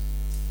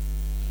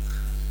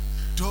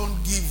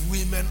 Don't give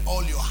women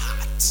all your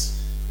heart.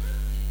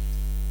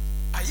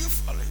 Are you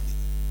following me?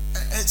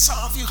 And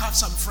some of you have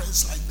some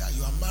friends like that.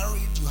 You are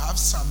married, you have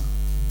some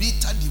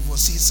bitter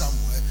divorcee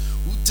somewhere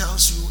who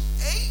tells you,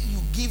 hey,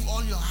 you give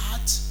all your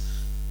heart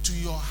to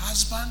your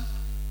husband.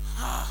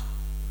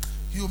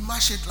 You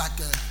mash it like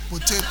a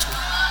potato.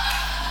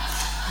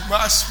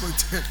 Mashed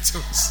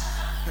potatoes.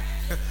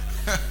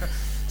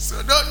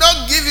 So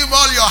don't give him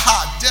all your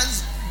heart.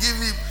 Just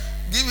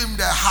give him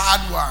the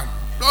hard one.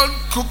 Don't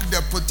cook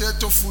the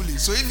potato fully.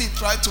 So if he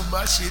try to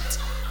mash it,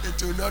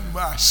 it will not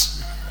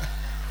mash.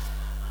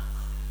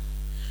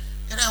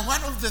 And then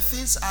one of the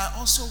things I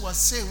also was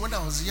saying when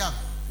I was young,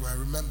 well,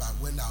 remember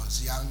when I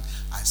was young,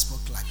 I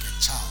spoke like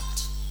a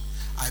child.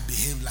 I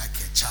behaved like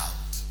a child.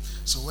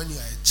 So when you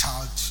are a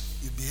child,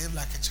 you behave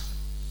like a child.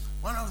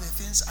 One of the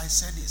things I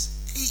said is,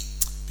 hey,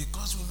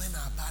 because women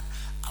are bad,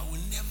 I will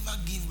never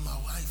give my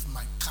wife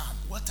my car.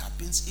 What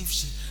happens if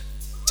she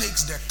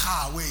takes the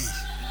car away?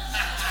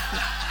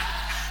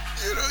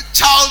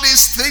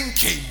 Childish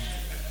thinking.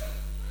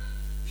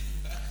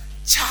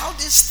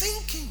 Childish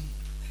thinking.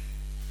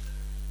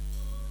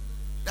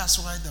 That's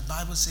why the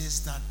Bible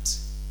says that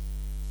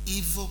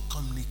evil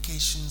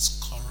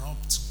communications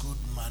corrupt good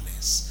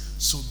manners.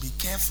 So be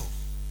careful.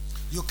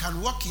 You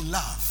can walk in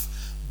love,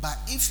 but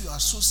if you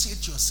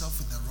associate yourself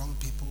with the wrong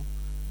people,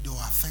 they will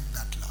affect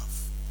that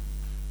love.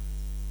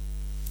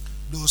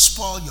 They will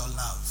spoil your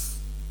love.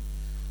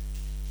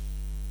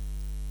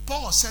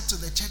 Paul said to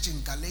the church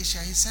in Galatia,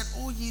 he said,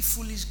 "O ye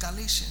foolish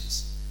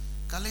Galatians."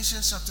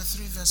 Galatians chapter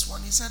 3 verse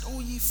 1, he said, "O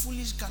ye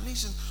foolish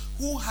Galatians,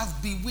 who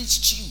have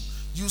bewitched you?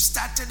 You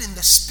started in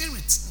the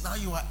spirit, now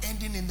you are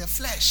ending in the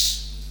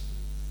flesh."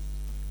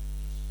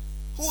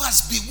 Who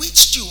has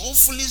bewitched you, O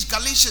foolish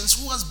Galatians,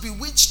 who has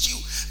bewitched you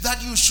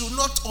that you should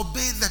not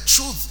obey the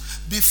truth,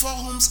 before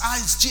whose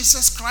eyes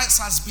Jesus Christ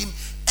has been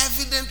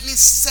evidently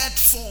set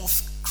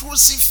forth,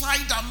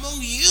 crucified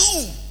among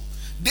you?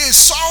 They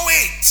saw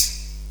it,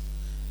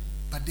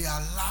 but they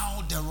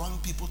allowed the wrong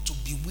people to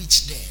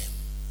bewitch them.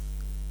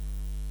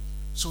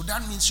 So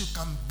that means you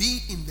can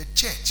be in the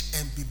church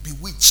and be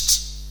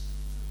bewitched.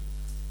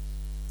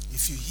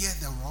 If you hear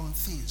the wrong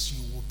things,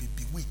 you will be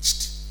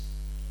bewitched.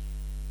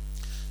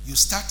 You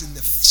start in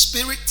the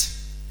spirit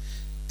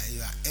and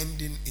you are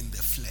ending in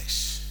the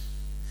flesh.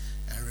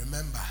 And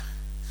remember,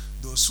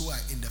 those who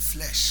are in the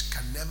flesh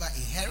can never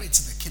inherit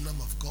the kingdom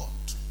of God.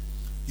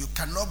 You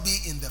cannot be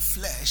in the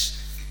flesh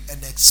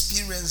and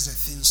experience the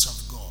things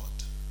of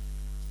God.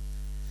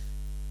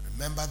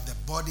 Remember, the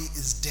body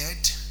is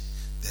dead,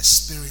 the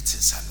spirit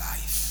is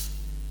alive.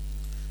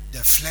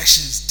 The flesh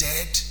is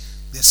dead,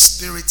 the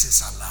spirit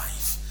is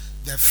alive.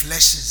 The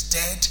flesh is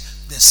dead,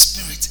 the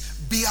spirit.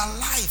 Be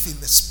alive in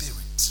the spirit.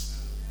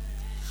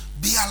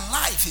 Be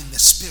alive in the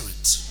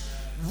spirit.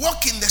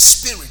 Walk in the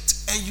spirit,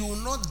 and you will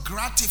not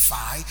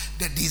gratify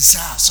the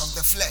desires of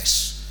the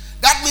flesh.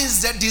 That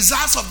means the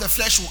desires of the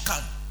flesh will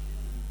come.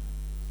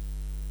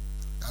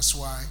 That's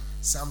why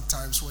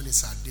sometimes when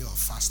it's a day of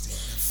fasting,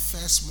 the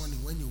first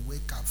morning when you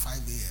wake up 5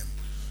 a.m.,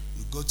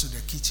 you go to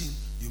the kitchen,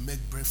 you make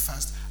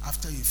breakfast.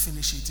 After you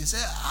finish it, you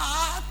say,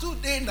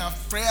 today now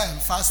prayer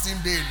and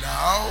fasting day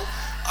now.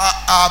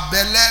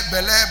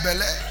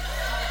 Bele.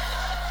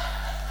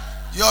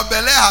 Your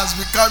belly has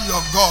become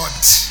your God.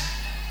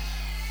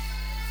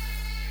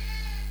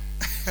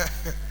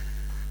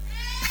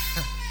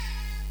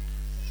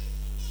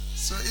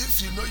 So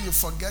if you know you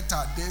forget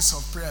our days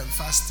of prayer and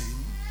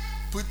fasting,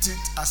 put it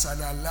as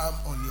an alarm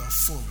on your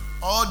phone.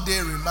 All day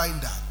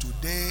reminder.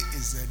 Today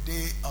is the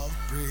day of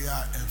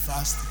prayer and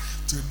fasting.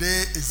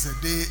 Today is the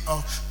day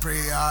of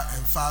prayer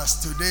and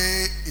fast.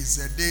 Today is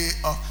the day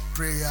of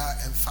prayer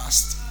and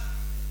fasting.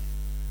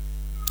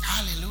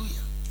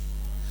 Hallelujah.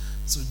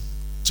 So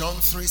John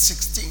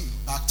 3:16,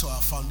 back to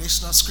our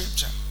foundational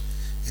scripture.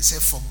 It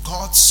said, "For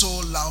God so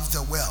loved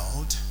the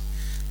world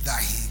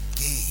that he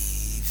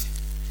gave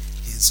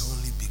his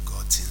only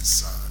begotten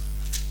son."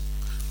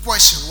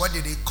 Question: what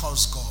did it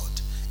cost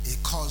God?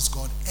 It cost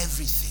God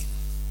everything.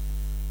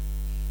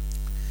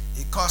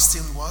 It cost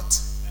him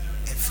what?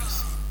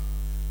 Everything.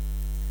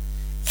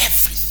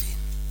 Everything.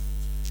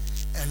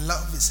 And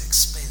love is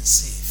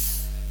expensive.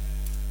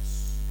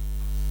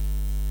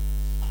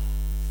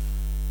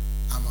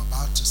 I'm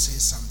about to say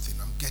something.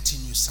 I'm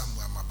getting you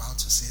somewhere. I'm about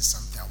to say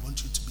something. I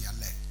want you to be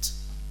alert.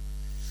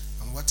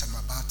 And what I'm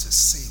about to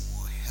say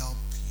will help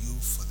you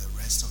for the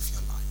rest of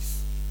your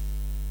life.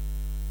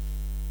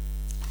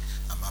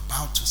 I'm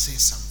about to say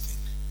something,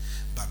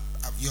 but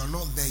you're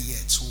not there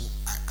yet, so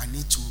I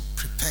need to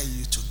prepare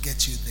you to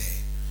get you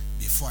there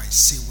before I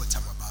say what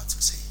I'm about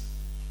to say.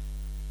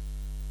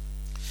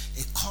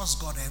 It cost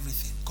God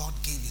everything. God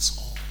gave his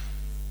all.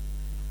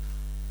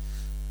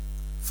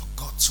 For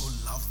God so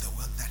loved the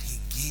world that he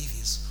gave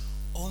his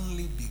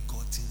only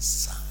begotten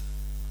son.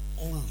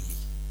 Only.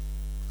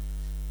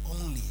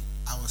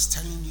 I was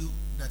telling you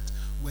that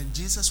when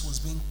Jesus was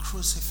being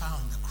crucified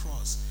on the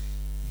cross,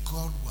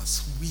 God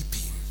was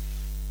weeping.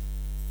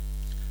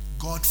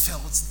 God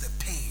felt the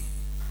pain.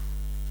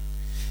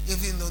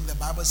 Even though the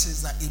Bible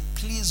says that it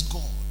pleased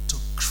God to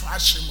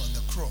crush him on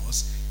the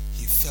cross,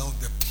 he felt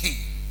the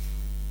pain.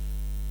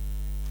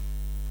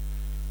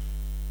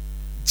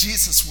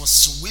 Jesus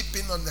was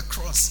weeping on the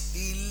cross.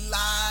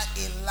 Eli,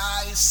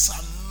 Eli,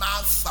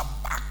 lama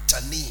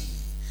sabachthani.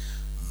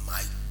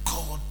 My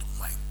God,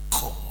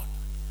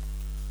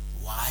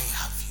 why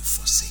have you you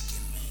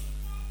forsaken me?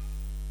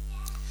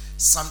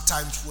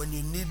 Sometimes when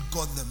you need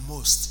God the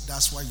most,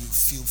 that's why you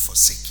feel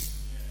forsaken.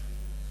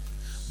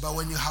 But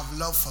when you have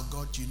love for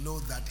God, you know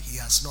that He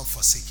has not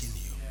forsaken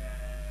you.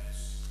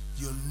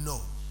 You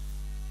know.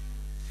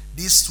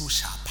 These too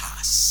shall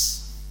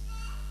pass.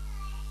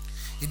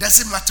 It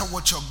doesn't matter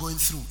what you're going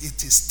through.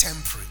 It is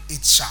temporary.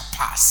 It shall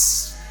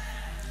pass.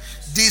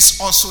 This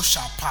also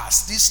shall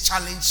pass. This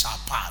challenge shall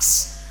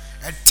pass.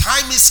 A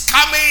time is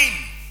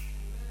coming.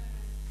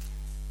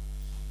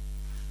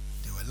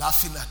 They were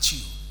laughing at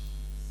you,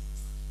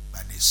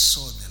 but they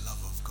saw the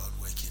love of God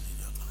working in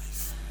your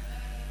life.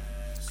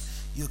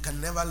 You can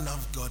never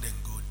love God and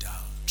go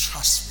down.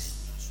 Trust me.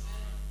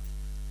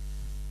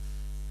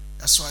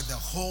 That's why the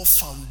whole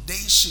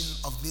foundation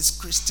of this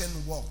Christian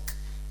walk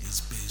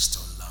is based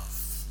on love.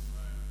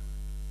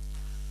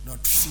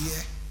 Not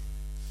fear,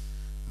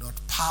 not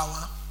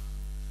power,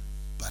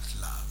 but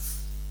love.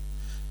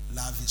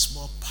 Love is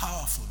more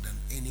powerful than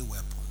any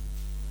weapon.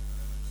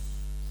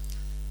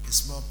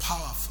 It's more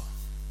powerful.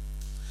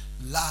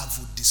 Love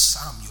will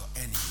disarm your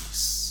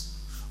enemies.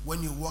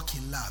 When you walk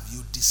in love,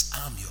 you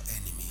disarm your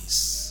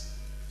enemies.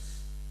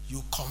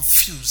 You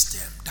confuse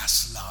them.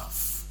 That's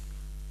love.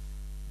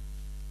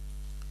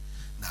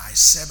 Now, I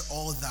said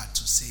all that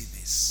to say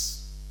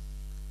this.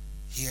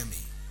 Hear me.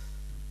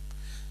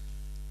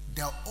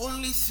 The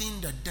only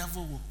thing the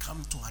devil will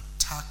come to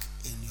attack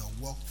in your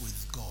walk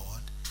with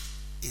God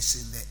is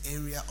in the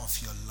area of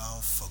your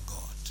love for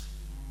God.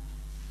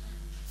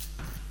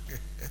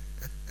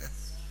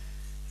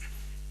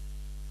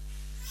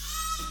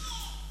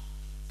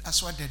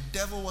 That's why the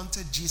devil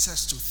wanted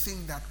Jesus to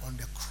think that on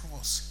the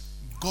cross,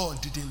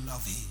 God didn't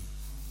love him.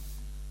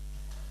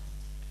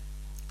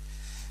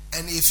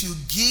 And if you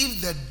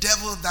give the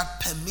devil that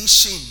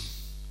permission,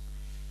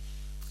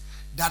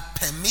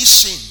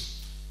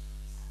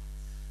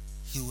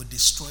 he will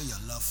destroy your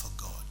love for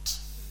God.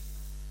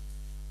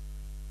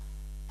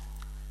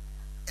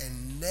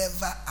 And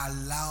never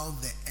allow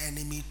the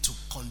enemy to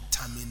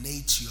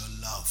contaminate your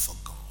love for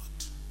God.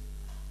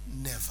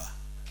 Never.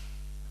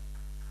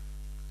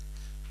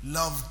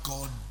 Love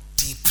God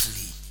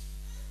deeply.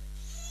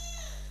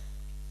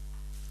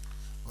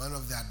 One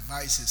of the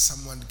advices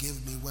someone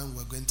gave me when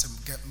we're going to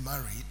get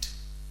married,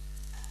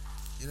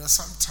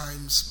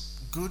 sometimes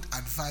good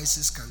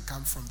advices can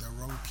come from the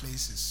wrong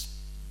places.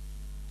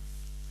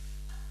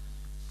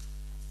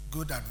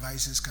 Good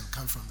advices can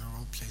come from the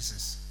wrong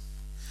places.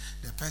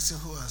 The person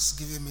who was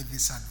giving me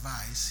this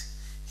advice,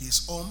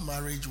 his own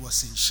marriage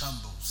was in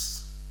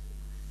shambles.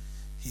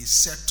 He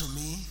said to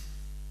me,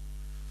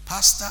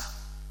 "Pastor,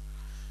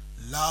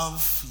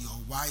 love your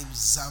wife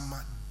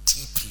Zama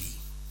deeply."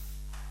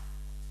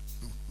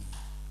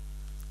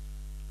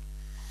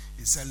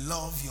 He said,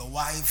 "Love your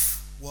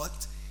wife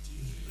what?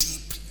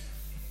 Deeply."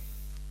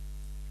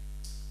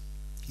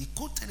 He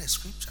quoted a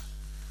scripture.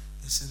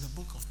 It's in the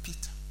book of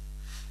Peter.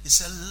 He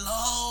said,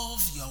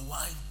 "Love your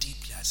wife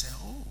deeply." I said,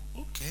 "Oh,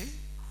 okay."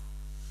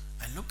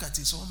 I look at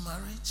his own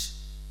marriage.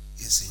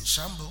 It's in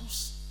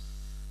shambles.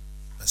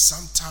 But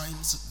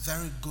sometimes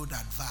very good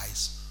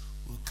advice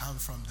will come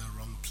from the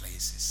wrong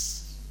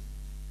places.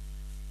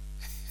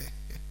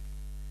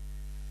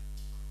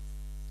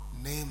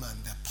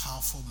 Naaman, the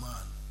powerful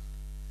man,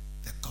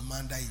 the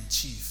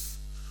commander-in-chief,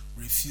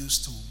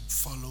 refused to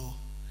follow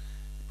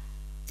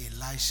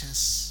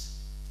Elisha's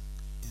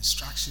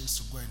instructions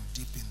to go and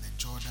dip in the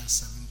Jordan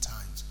 7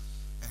 times.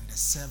 And the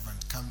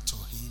servant came to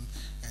him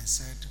and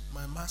said,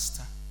 "My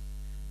master,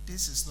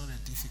 this is not a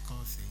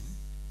difficult thing.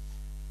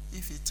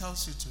 If he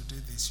tells you to do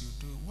this, you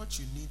do. What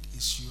you need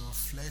is your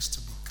flesh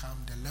to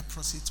become, the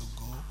leprosy to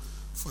go,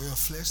 for your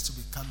flesh to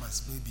become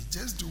as baby.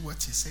 Just do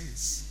what he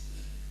says."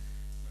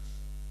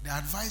 The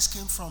advice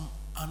came from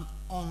an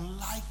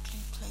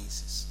unlikely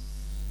places.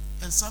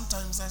 And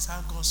sometimes that's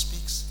how God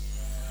speaks.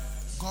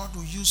 God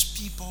will use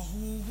people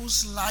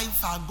whose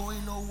life are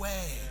going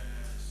nowhere.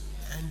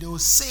 And they will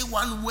say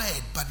one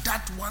word, but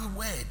that one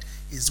word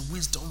is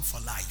wisdom for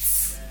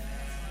life.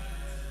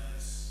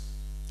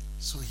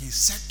 So he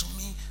said to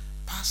me,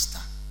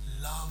 "Pastor,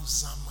 love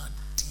Zama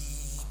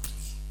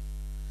deeply."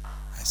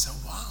 I said,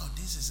 "Wow,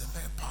 this is a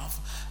very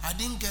powerful." I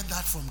didn't get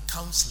that from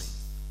counseling.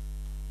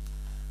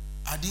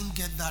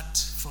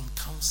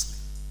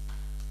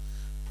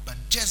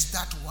 But just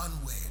that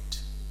one word,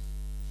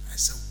 I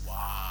said,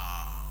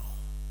 "Wow."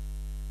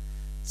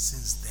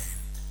 Since then,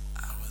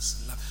 I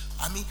was loved.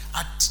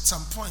 At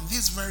some point,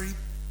 this very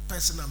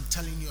person I'm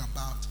telling you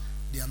about,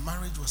 their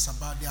marriage was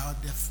about,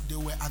 they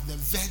were at the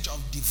verge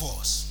of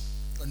divorce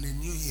on a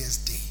New Year's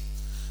Day.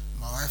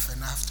 My wife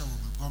and I, after we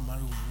got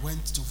married, we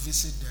went to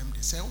visit them.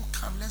 They said, "Oh,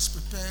 come, let's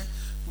prepare.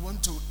 We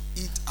want to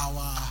eat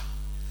our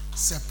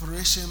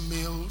separation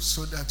meal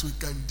so that we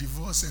can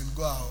divorce and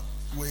go our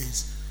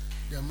ways."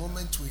 The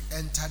moment we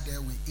enter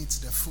there, we eat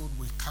the food,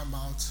 we come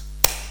out,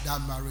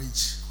 that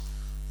marriage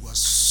was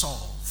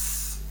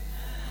solved.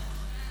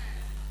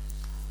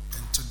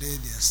 And today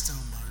they are still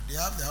married. They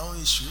have their own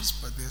issues,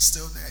 but they're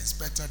still there. It's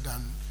better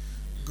than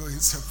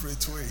going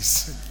separate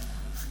ways.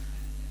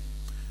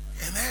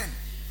 Amen.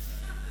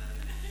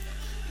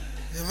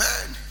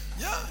 Amen.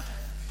 Yeah.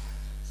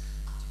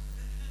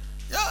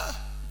 Yeah.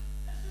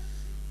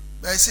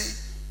 But I see,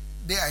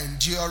 they are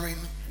enduring,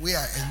 we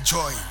are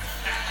enjoying.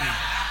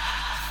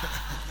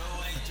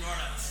 No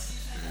endurance.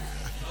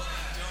 No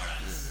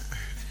endurance.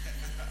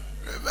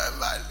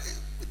 Remember,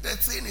 the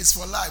thing is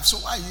for life. So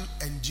why are you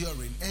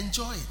enduring?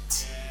 Enjoy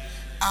it.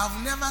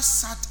 I've never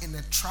sat in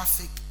a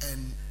traffic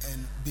and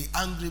be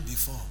angry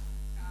before.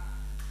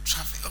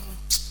 Traffic, traffic,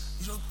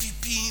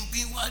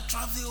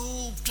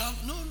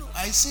 traffic. No.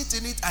 I sit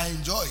in it, I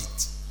enjoy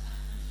it.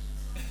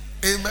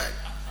 Amen.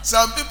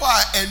 Some people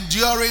are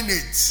enduring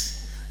it.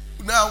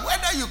 Now,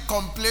 whether you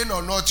complain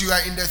or not, you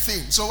are in the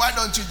thing. So why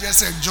don't you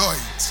just enjoy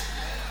it?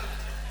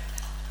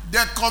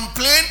 The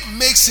complaint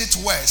makes it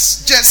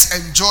worse. Just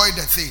enjoy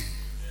the thing.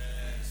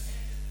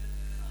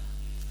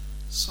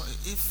 So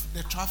if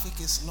the traffic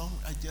is long,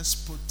 I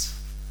just put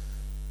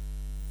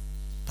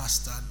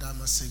Pastor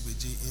Adama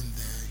Segbeji in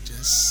there.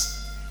 Just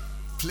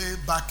play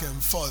back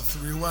and forth,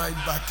 rewind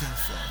back and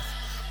forth.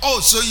 Oh,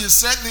 so you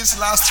said this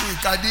last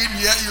week. I didn't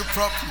hear you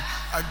properly.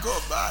 I go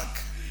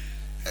back.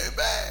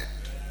 Amen.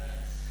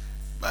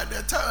 By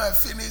the time I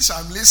finish,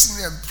 I'm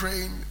listening and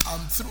praying.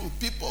 I'm through.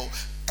 People,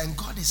 and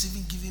God is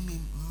even giving me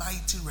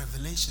mighty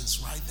revelations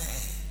right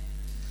there.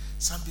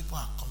 Some people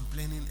are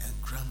complaining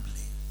and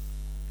grumbling.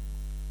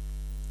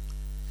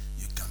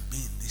 You can be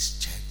in this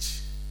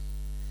church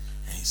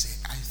and you say,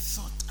 I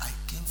thought I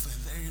came for a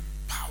very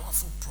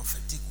powerful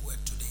prophetic word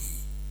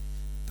today.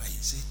 But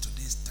you say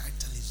today's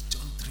title is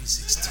John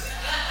 3:16.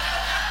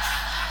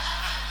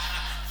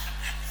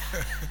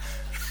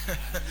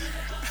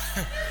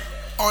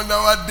 On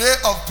our day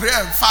of prayer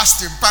and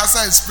fasting,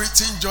 Pastor is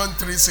preaching John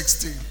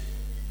 3:16.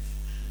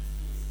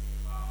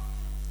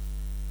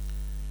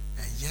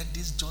 And yet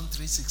this John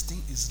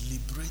 3:16 is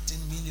liberating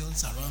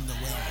millions around the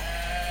world.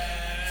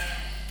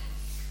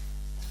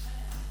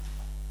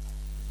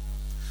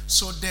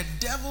 So the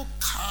devil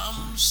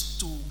comes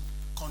to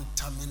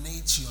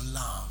contaminate your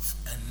love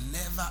and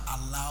never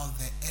allow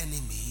the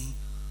enemy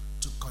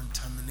to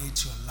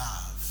contaminate your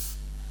love,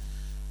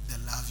 the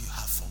love you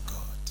have for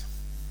God.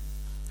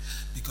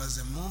 Because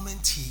the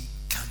moment he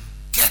can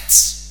get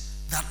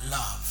that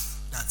love,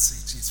 that's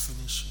it, he's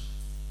finishing.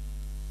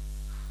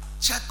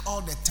 Check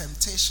all the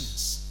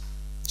temptations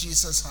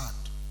Jesus had.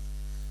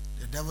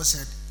 The devil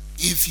said,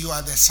 if you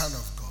are the Son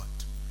of God.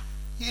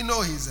 He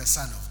knows he's the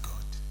Son of God.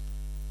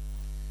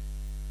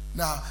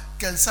 Now,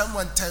 can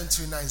someone turn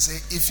to you now and say,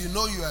 if you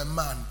know you are a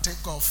man,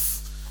 take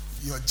off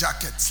your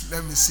jacket.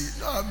 Let me see.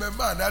 No, I'm a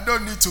man. I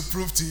don't need to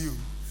prove to you.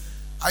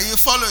 Are you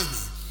following me?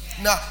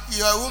 Now,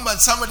 you're a woman.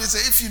 Somebody say,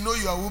 if you know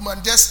you're a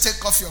woman, just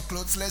take off your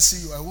clothes. Let's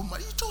see you're a woman.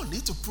 You don't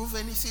need to prove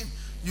anything.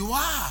 You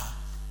are.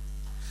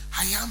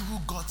 I am who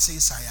God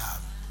says I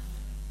am.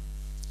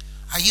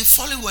 Are you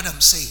following what I'm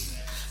saying?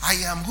 I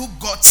am who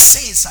God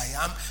says I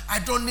am. I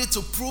don't need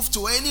to prove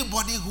to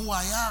anybody who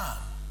I am.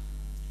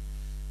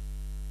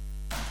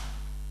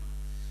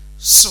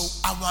 So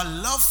our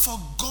love for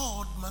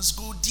God must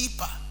go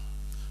deeper.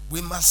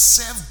 We must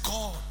serve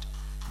God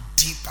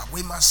deeper.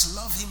 We must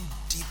love him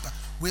deeper.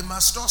 We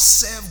must not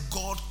serve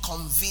God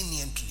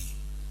conveniently.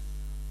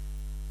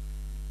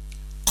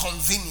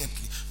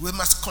 Conveniently. We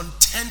must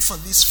contend for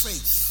this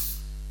faith.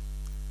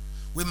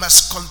 We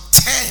must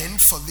contend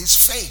for this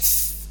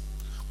faith.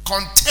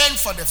 Contend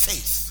for the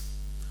faith.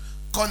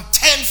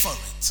 Contend for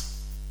it.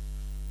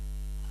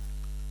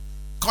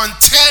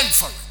 Contend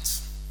for it.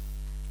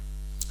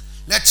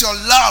 Let your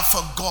love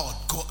for God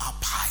go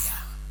up higher.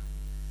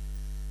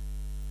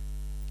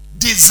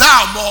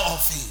 Desire more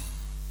of him.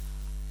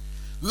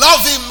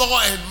 Love him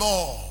more and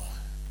more.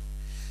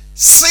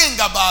 Sing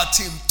about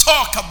him.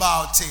 Talk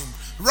about him.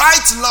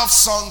 Write love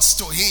songs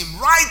to him.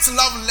 Write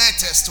love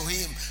letters to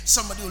him.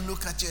 Somebody will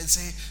look at you and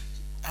say,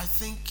 I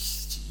think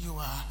you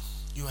are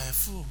a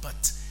fool.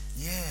 But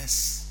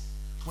yes,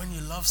 when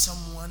you love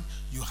someone,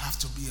 you have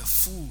to be a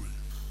fool.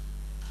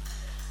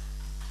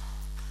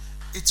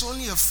 It's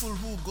only a fool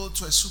who will go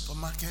to a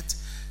supermarket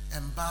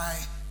and buy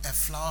a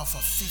flower for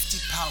 50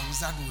 pounds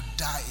that will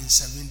die in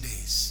 7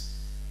 days.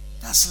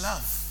 That's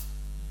love.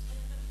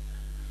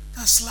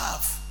 That's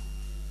love.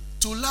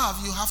 To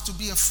love, you have to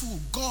be a fool.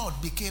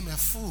 God became a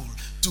fool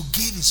to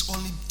give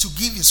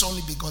his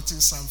only begotten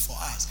son for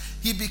us.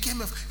 He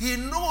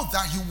knows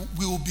that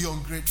we will be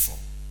ungrateful.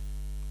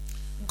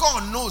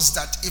 God knows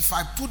that if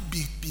I put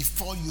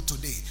before you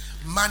today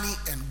money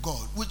and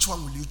God, which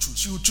one will you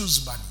choose? You will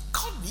choose money.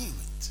 God knew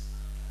it.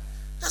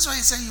 That's why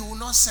he said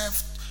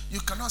you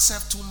cannot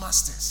serve two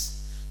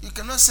masters. You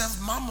cannot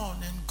serve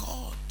Mammon and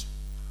God.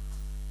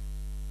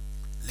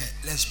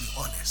 Let's be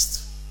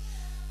honest.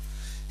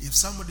 If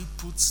somebody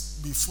puts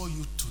before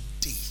you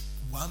today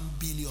 1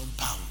 billion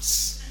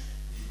pounds,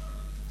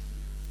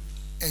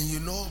 and you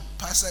know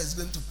pastor is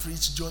going to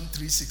preach John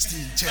 3:16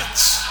 in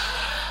church.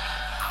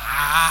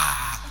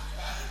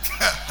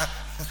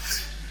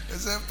 He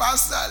said,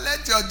 Pastor,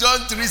 let your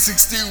John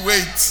 3:16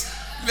 wait.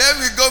 Let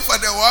me go for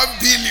the 1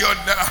 billion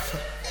now.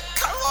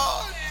 Come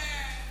on.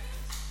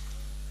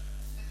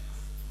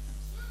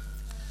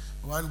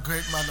 One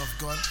great man of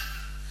God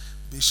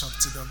Bishop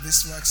Theodore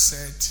Bismarck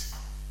said,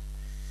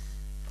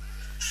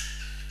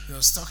 he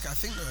was talking, I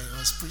think he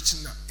was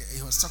preaching,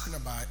 he was talking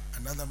about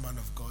another man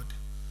of God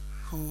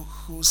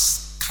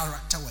whose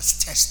character was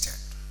tested.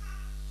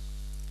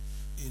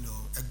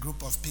 A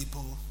group of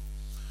people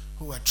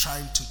who were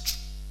trying to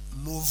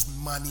move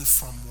money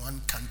from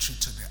one country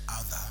to the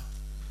other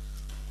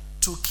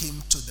took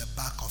him to the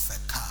back of a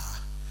car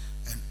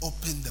and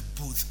opened the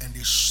booth, and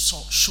they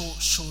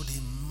showed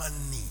him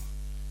money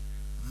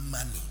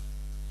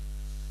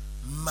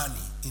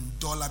in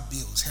dollar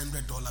bills,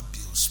 $100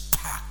 bills,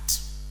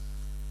 packed,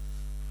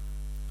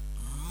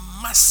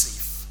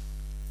 massive.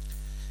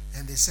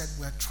 And they said,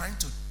 we're trying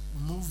to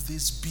move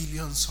these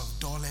billions of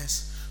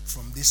dollars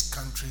from this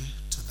country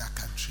to that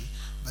country,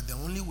 but the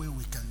only way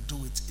we can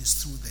do it is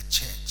through the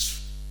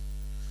church.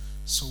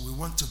 So we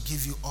want to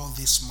give you all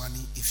this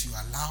money if you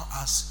allow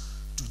us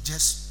to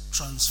just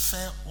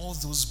transfer all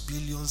those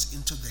billions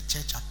into the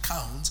church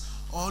account.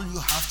 All you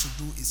have to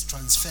do is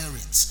transfer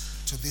it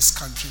to this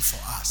country for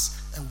us,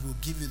 and we'll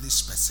give you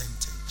this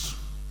percentage.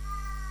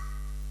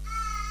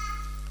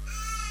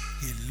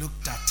 He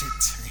looked at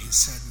it and he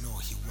said no.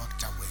 He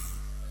walked away.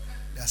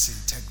 That's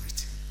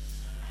integrity.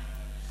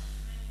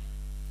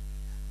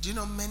 Do you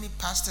know many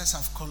pastors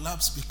have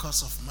collapsed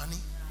because of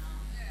money?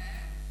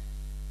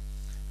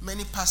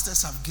 Many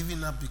pastors have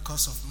given up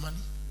because of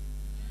money.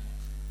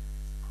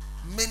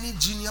 Many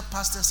junior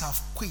pastors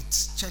have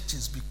quit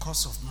churches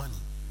because of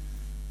money.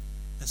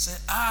 They say,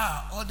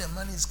 all the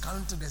money is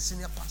coming to the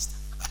senior pastor.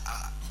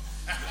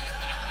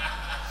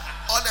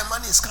 All the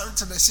money is coming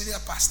to the senior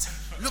pastor.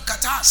 Look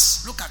at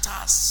us.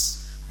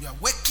 We are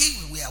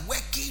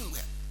working.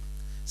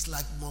 It's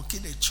like monkey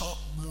they chop,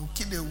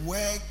 monkey they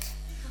work,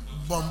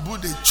 bamboo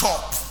they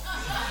chop.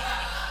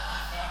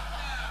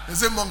 They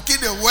say monkey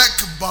they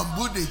work,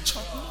 bamboo they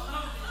chop.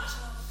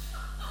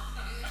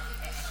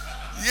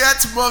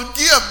 Yet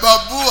monkey and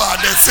bamboo are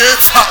the same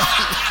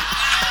family.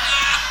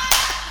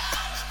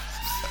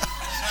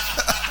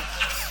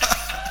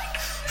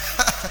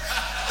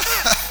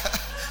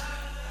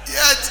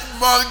 Yet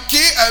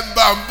monkey and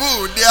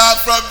bamboo, they are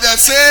from the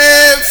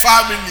same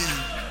family.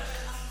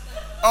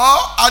 Or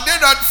are they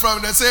not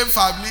from the same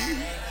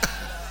family?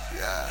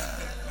 Yeah.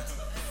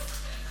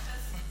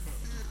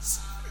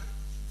 Yes.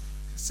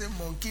 Say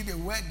monkey they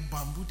work,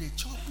 bamboo they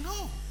chop.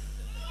 No.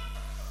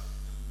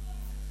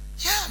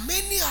 Yeah,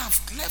 many have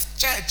left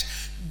church.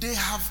 They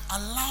have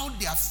allowed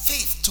their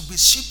faith to be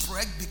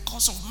shipwrecked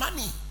because of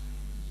money.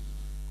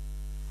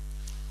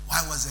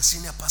 Why was the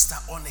senior pastor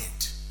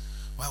honored?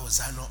 Why was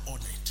I not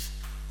honored?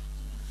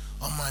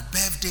 On my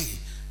birthday,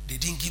 they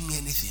didn't give me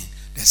anything.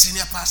 The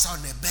senior pastor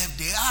on their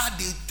birthday,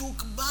 they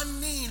took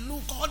money.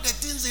 Look all the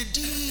things they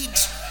did.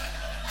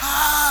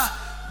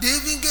 They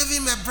even gave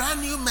him a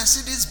brand new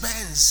Mercedes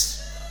Benz.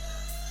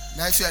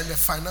 Now if you're in the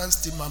finance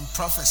team, I'm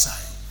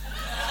prophesying.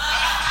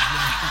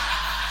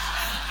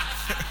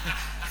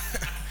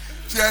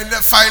 If you're in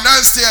the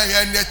finance team,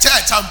 you're in the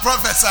church, I'm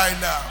prophesying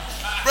now.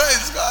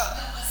 Praise God.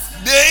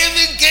 They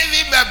even gave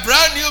him a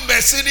brand new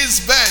Mercedes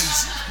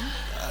Benz.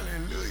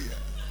 Hallelujah.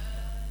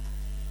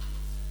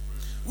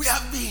 We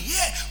have been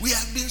here. We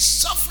have been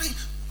suffering.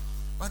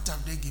 What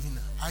have they given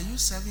us? Are you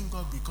serving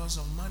God because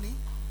of money?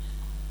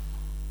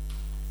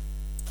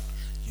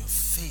 Your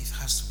faith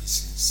has to be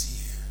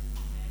sincere.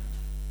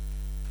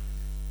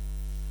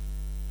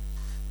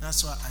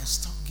 That's why I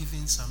stopped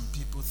giving some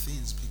people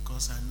things,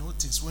 because I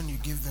notice when you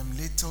give them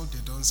little,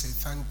 they don't say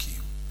thank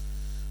you.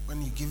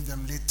 When you give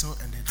them little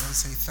and they don't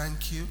say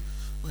thank you,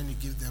 when you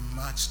give them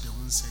much, they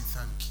won't say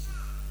thank you.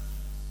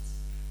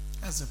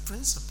 That's a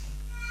principle.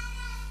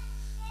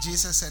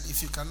 Jesus said,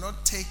 if you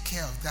cannot take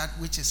care of that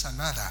which is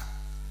another,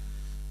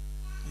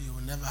 you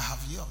will never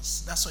have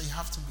yours. That's why you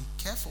have to be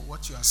careful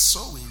what you are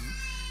sowing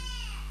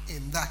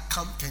in that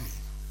company.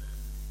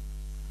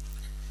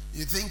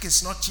 You think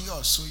it's not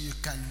yours, so you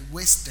can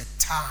waste the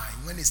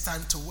time. When it's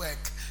time to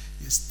work,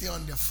 you stay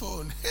on the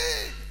phone.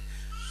 Hey,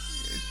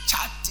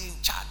 chatting.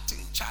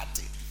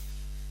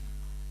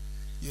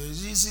 You're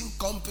using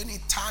company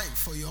time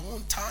for your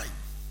own time.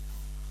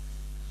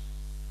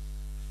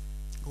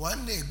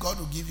 One day, God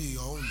will give you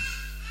your own.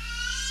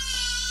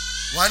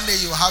 One day,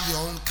 you'll have your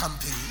own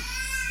company.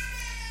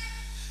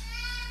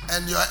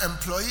 And your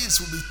employees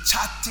will be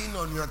chatting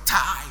on your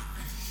time.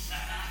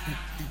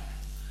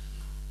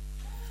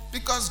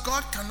 Because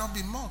God cannot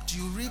be mocked.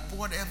 You reap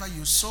whatever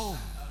you sow.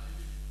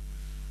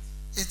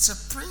 It's a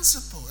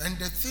principle. And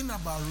the thing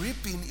about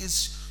reaping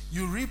is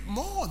you reap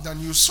more than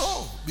you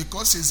sow,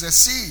 because it's a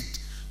seed.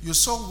 You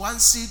sow one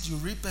seed, you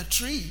reap a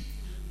tree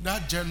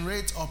that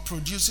generates or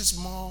produces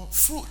more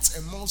fruits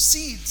and more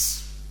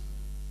seeds.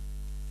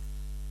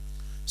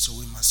 So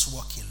we must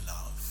walk in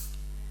love.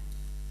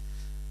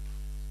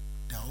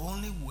 The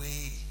only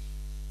way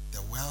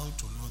the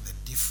world will know the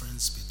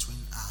difference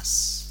between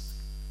us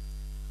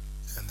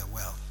and the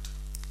world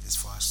is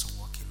for us to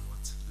walk in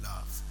what?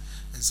 Love.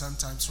 And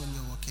sometimes when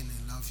you're walking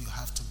in love, you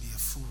have to be a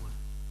fool.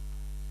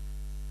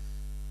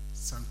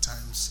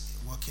 Sometimes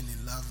walking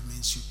in love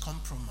means you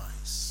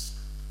compromise.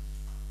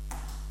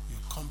 You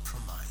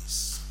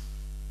compromise.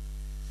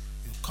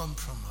 You You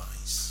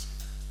compromise.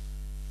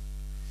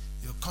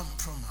 You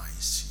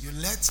compromise. You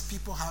let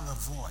people have a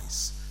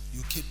voice.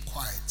 You keep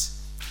quiet.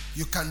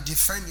 You can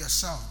defend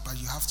yourself, but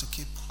you have to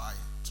keep quiet.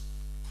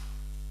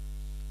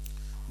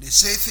 They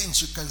say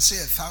things, you can say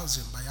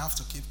 1,000, but you have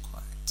to keep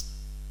quiet.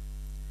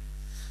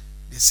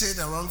 They say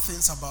the wrong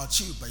things about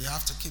you, but you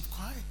have to keep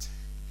quiet.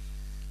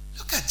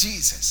 Look at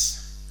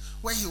Jesus,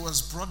 when he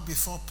was brought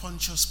before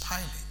Pontius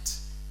Pilate.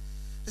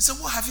 They said,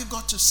 what have you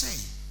got to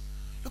say?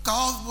 Look at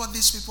all what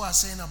these people are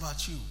saying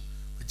about you.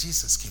 But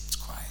Jesus kept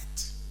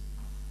quiet.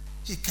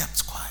 He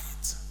kept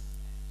quiet.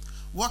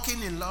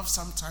 Walking in love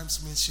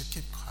sometimes means you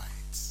keep quiet.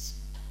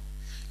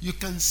 You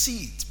can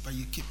see it, but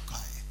you keep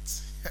quiet.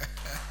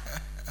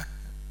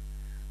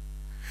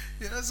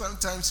 You know,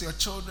 sometimes your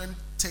children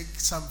take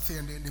something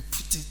and then they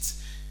put it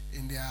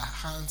in their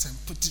hands and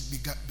put it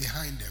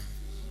behind them.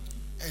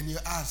 And you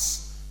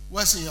ask,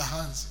 what's in your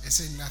hands? They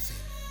say nothing.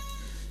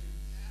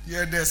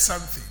 Yeah, there's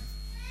something.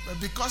 But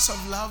because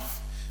of love,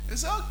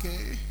 it's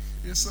okay.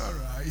 It's all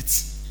right.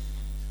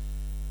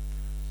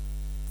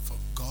 For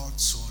God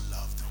so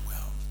loved the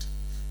world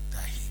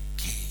that he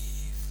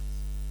gave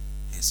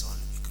his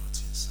only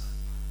begotten Son.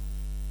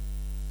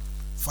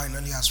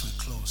 Finally, as we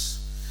close,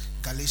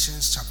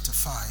 Galatians chapter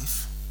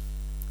 5.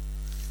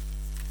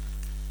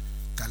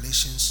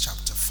 Galatians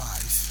chapter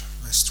 5,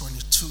 verse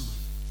 22.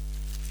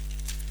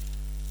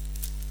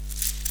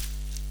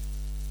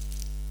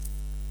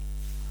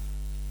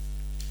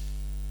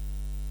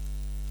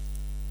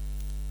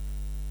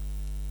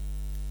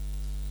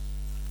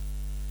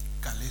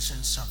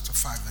 Galatians chapter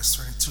 5, verse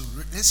 22.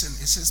 Listen,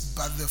 it says,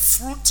 but the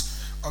fruit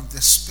of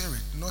the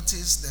Spirit.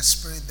 Notice the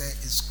Spirit there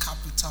is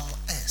capital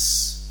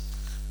S.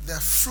 The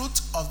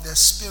fruit of the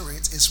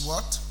Spirit is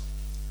what?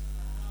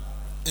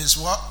 Is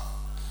what?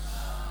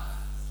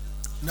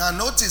 Now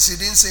notice he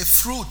didn't say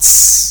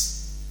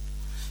fruits.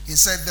 He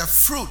said the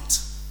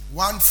fruit,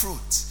 one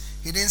fruit.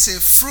 He didn't say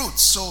fruit.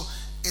 So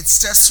it's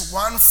just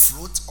one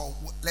fruit, or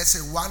let's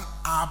say one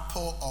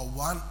apple or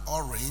one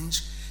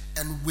orange.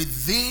 And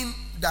within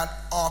that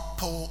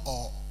apple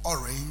or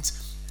orange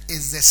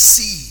is the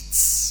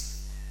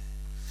seeds.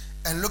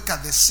 And look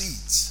at the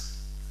seeds.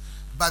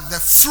 But the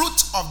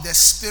fruit of the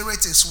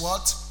Spirit is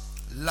what?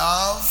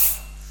 Love,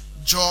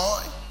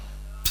 joy,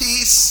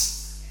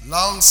 peace,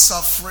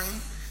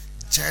 long-suffering,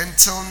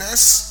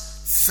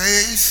 gentleness,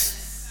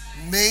 faith,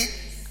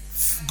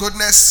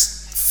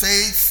 goodness,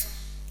 faith,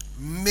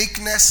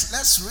 meekness.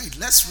 Let's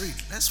read.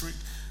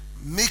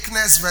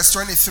 Meekness, verse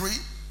 23.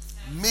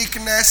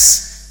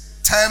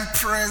 Meekness,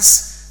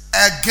 temperance.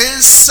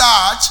 Against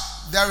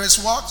such there is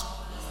what?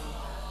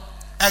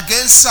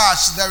 Against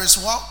such there is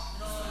what?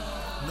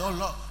 No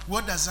law.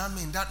 What does that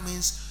mean? That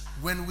means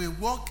when we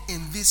walk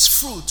in this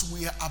fruit,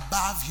 we are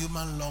above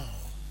human law.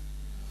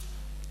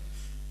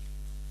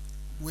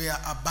 We are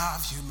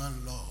above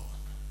human law.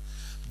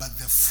 But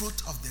the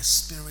fruit of the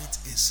Spirit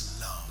is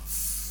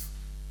love.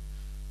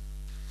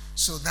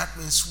 So that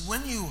means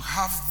when you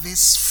have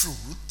this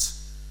fruit,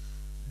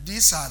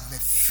 these are the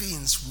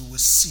things we will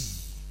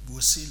see. We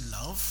will see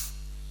love.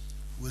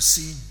 We'll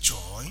see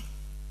joy.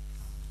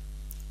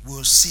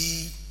 We'll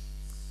see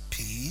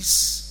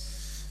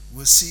peace.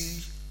 We'll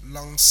see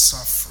long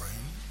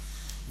suffering.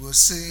 We'll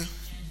see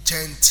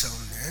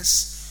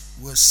gentleness.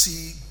 We'll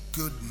see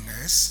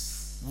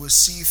goodness. We'll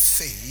see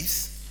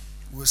faith.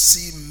 We'll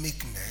see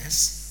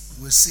meekness.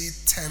 We'll see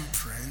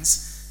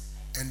temperance.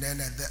 And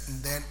then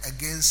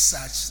against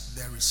such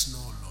there is no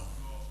law.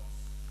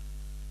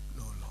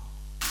 No law.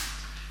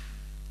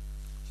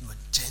 You are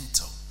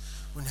gentle.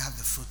 When you have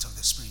the fruit of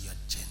the Spirit, you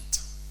are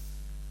gentle.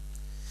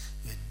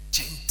 You're a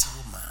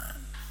gentle man.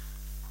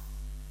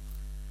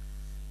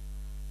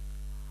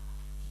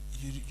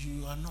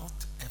 You are not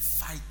a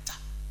fighter.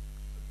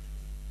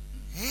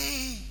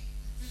 Hey,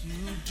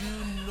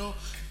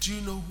 do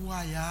you know who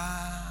I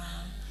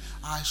am?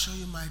 I show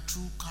you my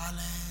true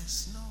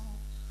colors. No.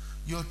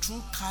 Your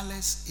true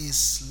colors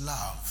is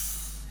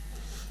love.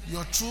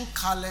 Your true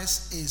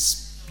colors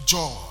is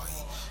joy.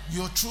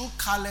 Your true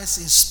colors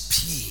is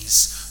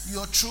peace.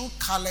 Your true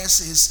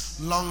colors is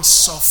long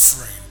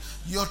suffering.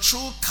 Your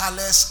true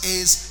colors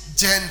is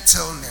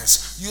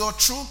gentleness. Your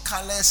true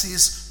colors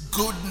is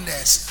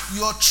goodness.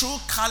 Your true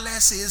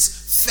colors is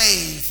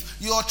faith.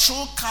 Your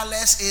true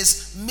colors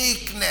is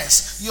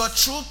meekness. Your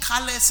true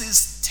colors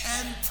is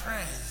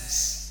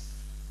temperance.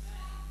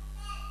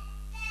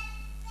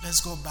 Let's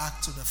go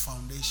back to the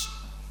foundation.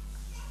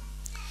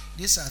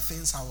 These are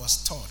things I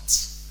was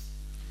taught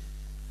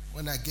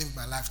when I gave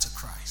my life to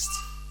Christ.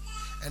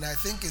 And I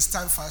think it's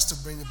time for us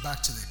to bring it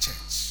back to the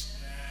church.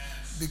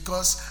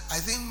 Because I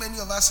think many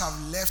of us have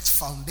left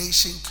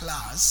foundation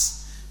class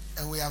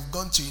and we have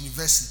gone to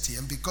university.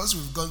 And because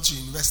we've gone to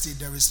university,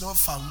 there is no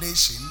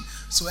foundation.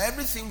 So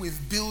everything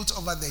we've built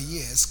over the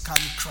years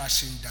come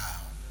crashing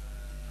down.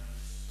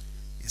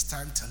 It's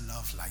time to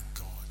love like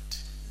God.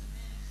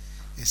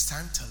 It's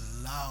time to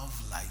love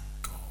like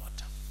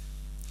God.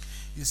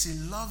 You see,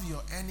 love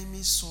your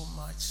enemies so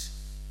much,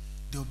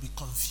 they'll be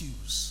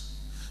confused.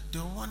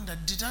 They'll wonder,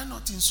 did I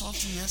not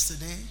insult you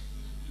yesterday?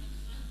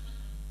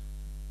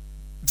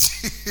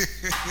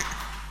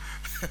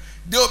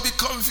 They'll be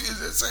confused.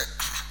 They say,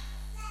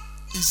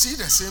 is he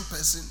the same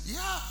person?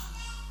 Yeah.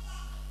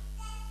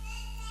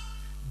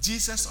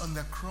 Jesus on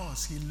the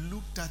cross, he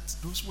looked at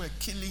those who were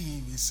killing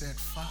him. He said,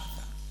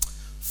 Father,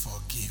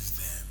 forgive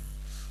them,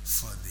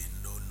 for they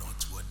know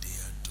not what they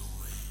are doing.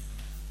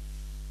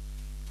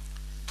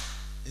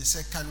 He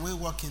said, can we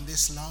walk in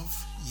this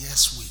love?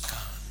 Yes, we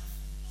can.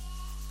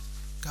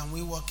 Can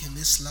we walk in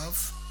this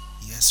love?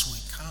 Yes, we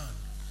can.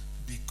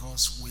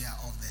 Because we are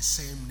of the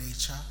same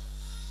nature,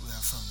 we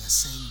are from the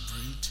same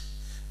breed,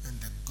 and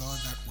the God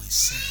that we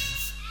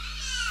serve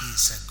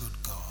is a good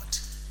God.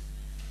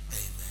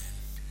 Amen.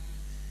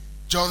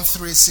 John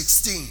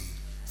 3:16.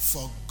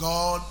 For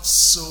God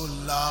so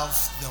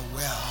loved the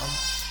world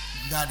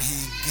that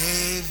he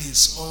gave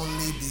his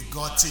only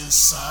begotten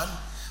Son,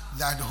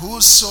 that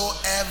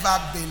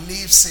whosoever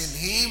believes in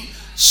him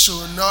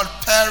should not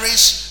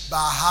perish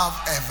but have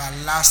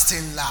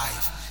everlasting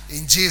life.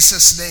 In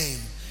Jesus' name.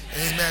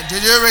 Amen.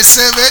 Did you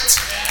receive it?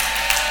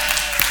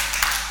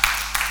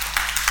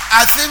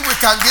 I think we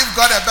can give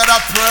God a better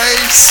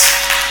praise.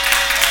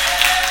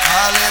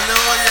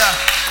 Hallelujah.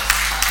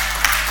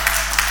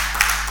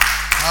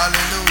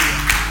 Hallelujah.